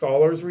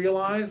 scholars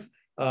realize,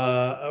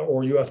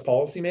 or U.S.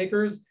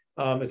 policymakers.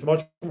 It's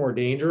much more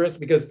dangerous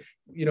because,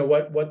 you know,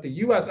 what the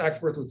U.S.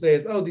 experts would say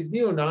is, oh, these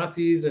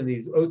neo-Nazis and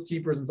these oath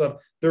keepers and stuff,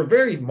 they're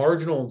very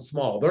marginal and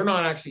small. They're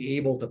not actually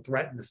able to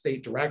threaten the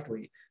state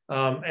directly.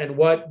 And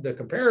what the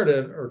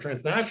comparative or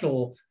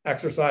transnational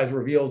exercise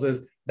reveals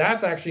is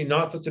that's actually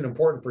not such an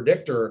important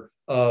predictor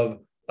of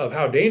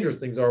how dangerous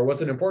things are.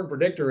 What's an important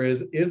predictor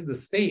is the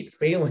state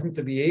failing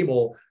to be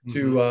able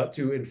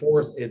to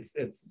enforce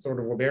its sort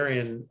of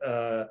Weberian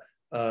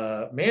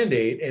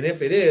mandate, and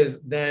if it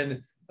is,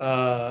 then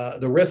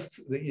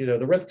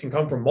the risks can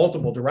come from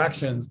multiple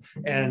directions,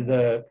 and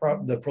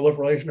the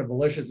proliferation of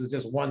militias is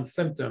just one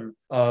symptom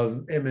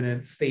of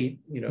imminent state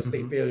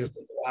failure,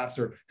 state collapse,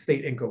 or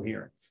state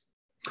incoherence.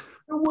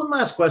 One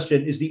last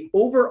question is the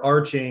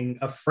overarching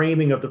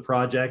framing of the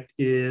project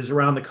is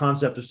around the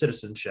concept of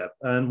citizenship.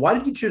 And why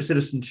did you choose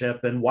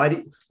citizenship, and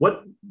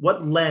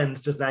what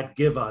lens does that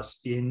give us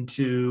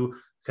into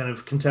kind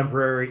of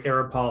contemporary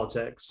era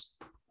politics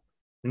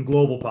and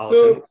global politics?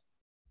 So,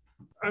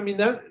 I mean,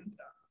 that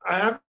I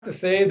have to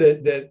say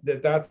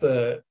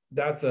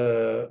that's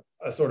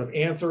a sort of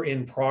answer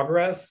in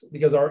progress,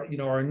 because our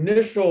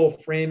initial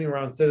framing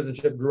around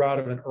citizenship grew out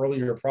of an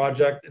earlier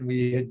project, and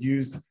we had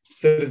used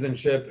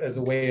citizenship as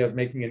a way of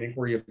making an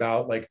inquiry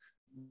about like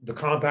the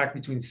compact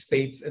between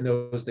states and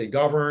those they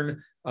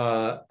govern,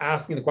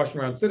 asking the question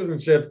around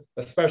citizenship,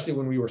 especially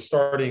when we were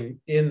starting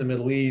in the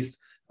Middle East,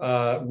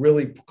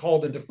 really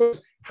called into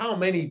focus how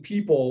many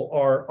people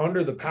are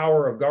under the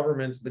power of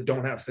governments but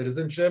don't have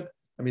citizenship.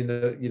 I mean,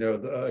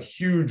 the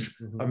huge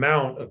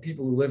amount of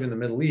people who live in the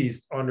Middle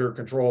East under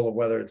control of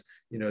whether it's,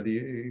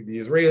 the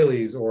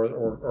Israelis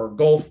or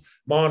Gulf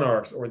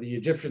monarchs or the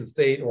Egyptian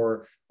state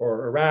or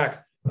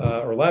Iraq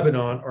or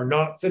Lebanon are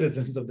not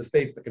citizens of the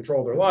states that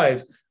control their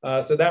lives.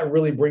 So that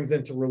really brings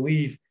into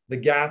relief the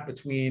gap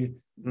between,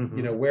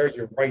 where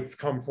your rights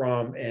come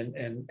from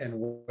and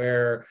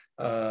where,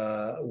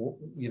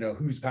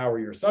 whose power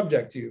you're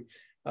subject to.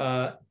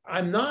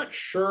 I'm not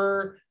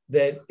sure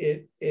that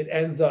it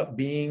ends up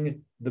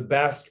being the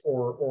best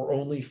or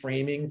only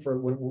framing for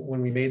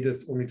when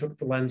we took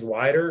the lens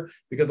wider,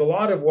 because a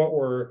lot of what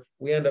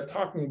we end up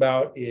talking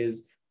about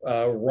is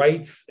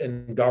rights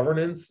and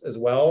governance as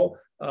well.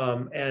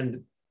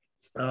 And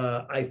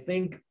I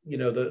think,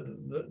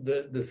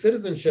 the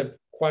citizenship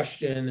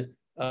question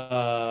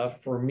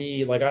for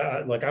me, I'm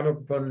a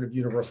proponent of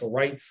universal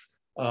rights.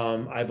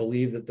 I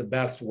believe that the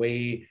best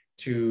way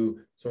to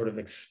sort of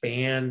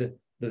expand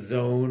the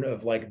zone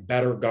of like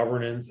better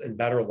governance and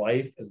better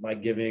life is by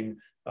giving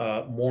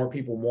more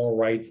people more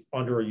rights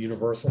under a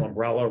universal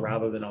umbrella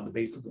rather than on the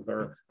basis of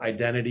their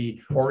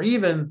identity or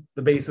even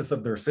the basis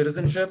of their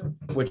citizenship,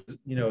 which is,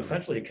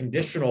 essentially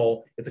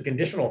it's a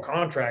conditional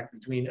contract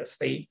between a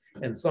state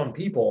and some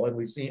people. And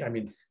we've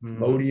seen,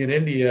 Modi in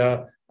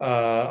India,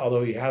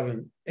 although he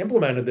hasn't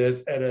implemented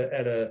this at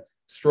a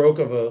stroke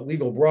of a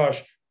legal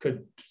brush,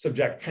 could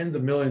subject tens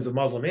of millions of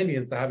Muslim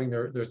Indians to having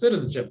their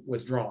citizenship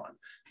withdrawn.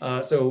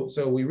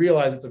 So we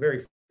realize it's a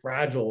very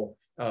fragile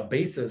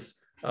basis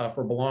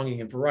for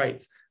belonging and for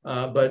rights.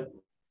 But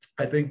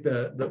I think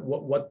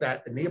what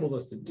that enables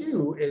us to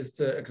do is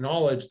to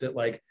acknowledge that,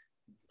 like,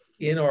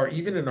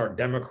 even in our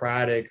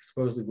democratic,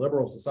 supposedly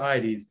liberal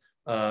societies,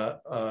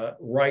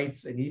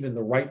 rights and even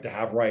the right to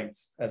have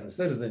rights as a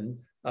citizen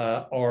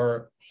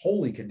are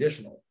wholly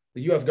conditional.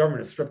 The U.S.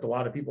 government has stripped a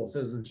lot of people of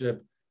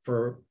citizenship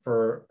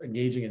for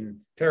engaging in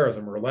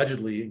terrorism or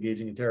allegedly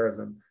engaging in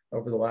terrorism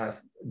over the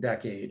last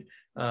decade.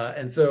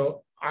 And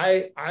so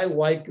I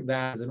like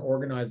that as an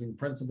organizing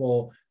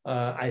principle.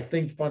 I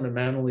think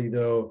fundamentally,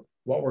 though,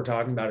 what we're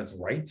talking about is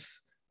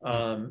rights.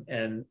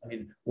 And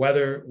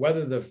whether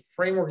the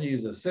framework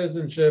uses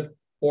citizenship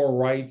or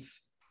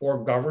rights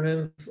or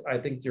governance, I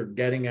think you're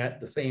getting at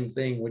the same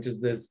thing, which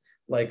is this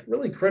like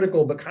really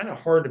critical but kind of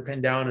hard to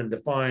pin down and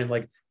define,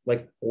 like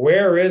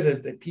where is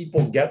it that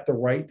people get the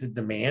right to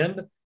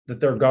demand that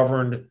they're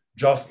governed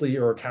justly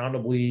or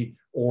accountably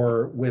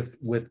or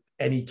with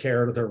any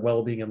care to their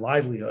well-being and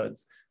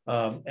livelihoods.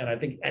 And I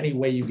think any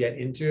way you get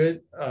into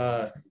it,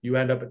 you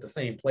end up at the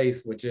same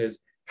place, which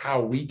is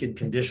how weak and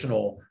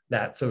conditional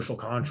that social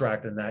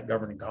contract and that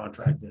governing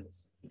contract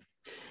is.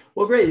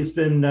 Well, great. It's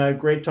been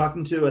great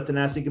talking to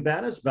Thanasi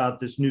Cabanas about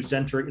this New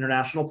Century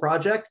International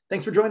project.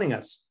 Thanks for joining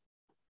us.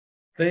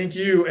 Thank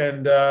you.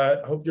 And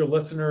hope your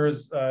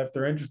listeners, if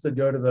they're interested,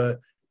 go to the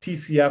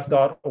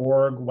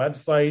tcf.org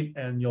website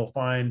and you'll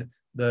find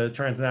the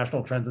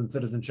transnational trends in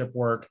citizenship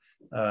work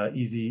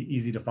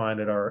easy to find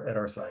at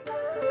our site.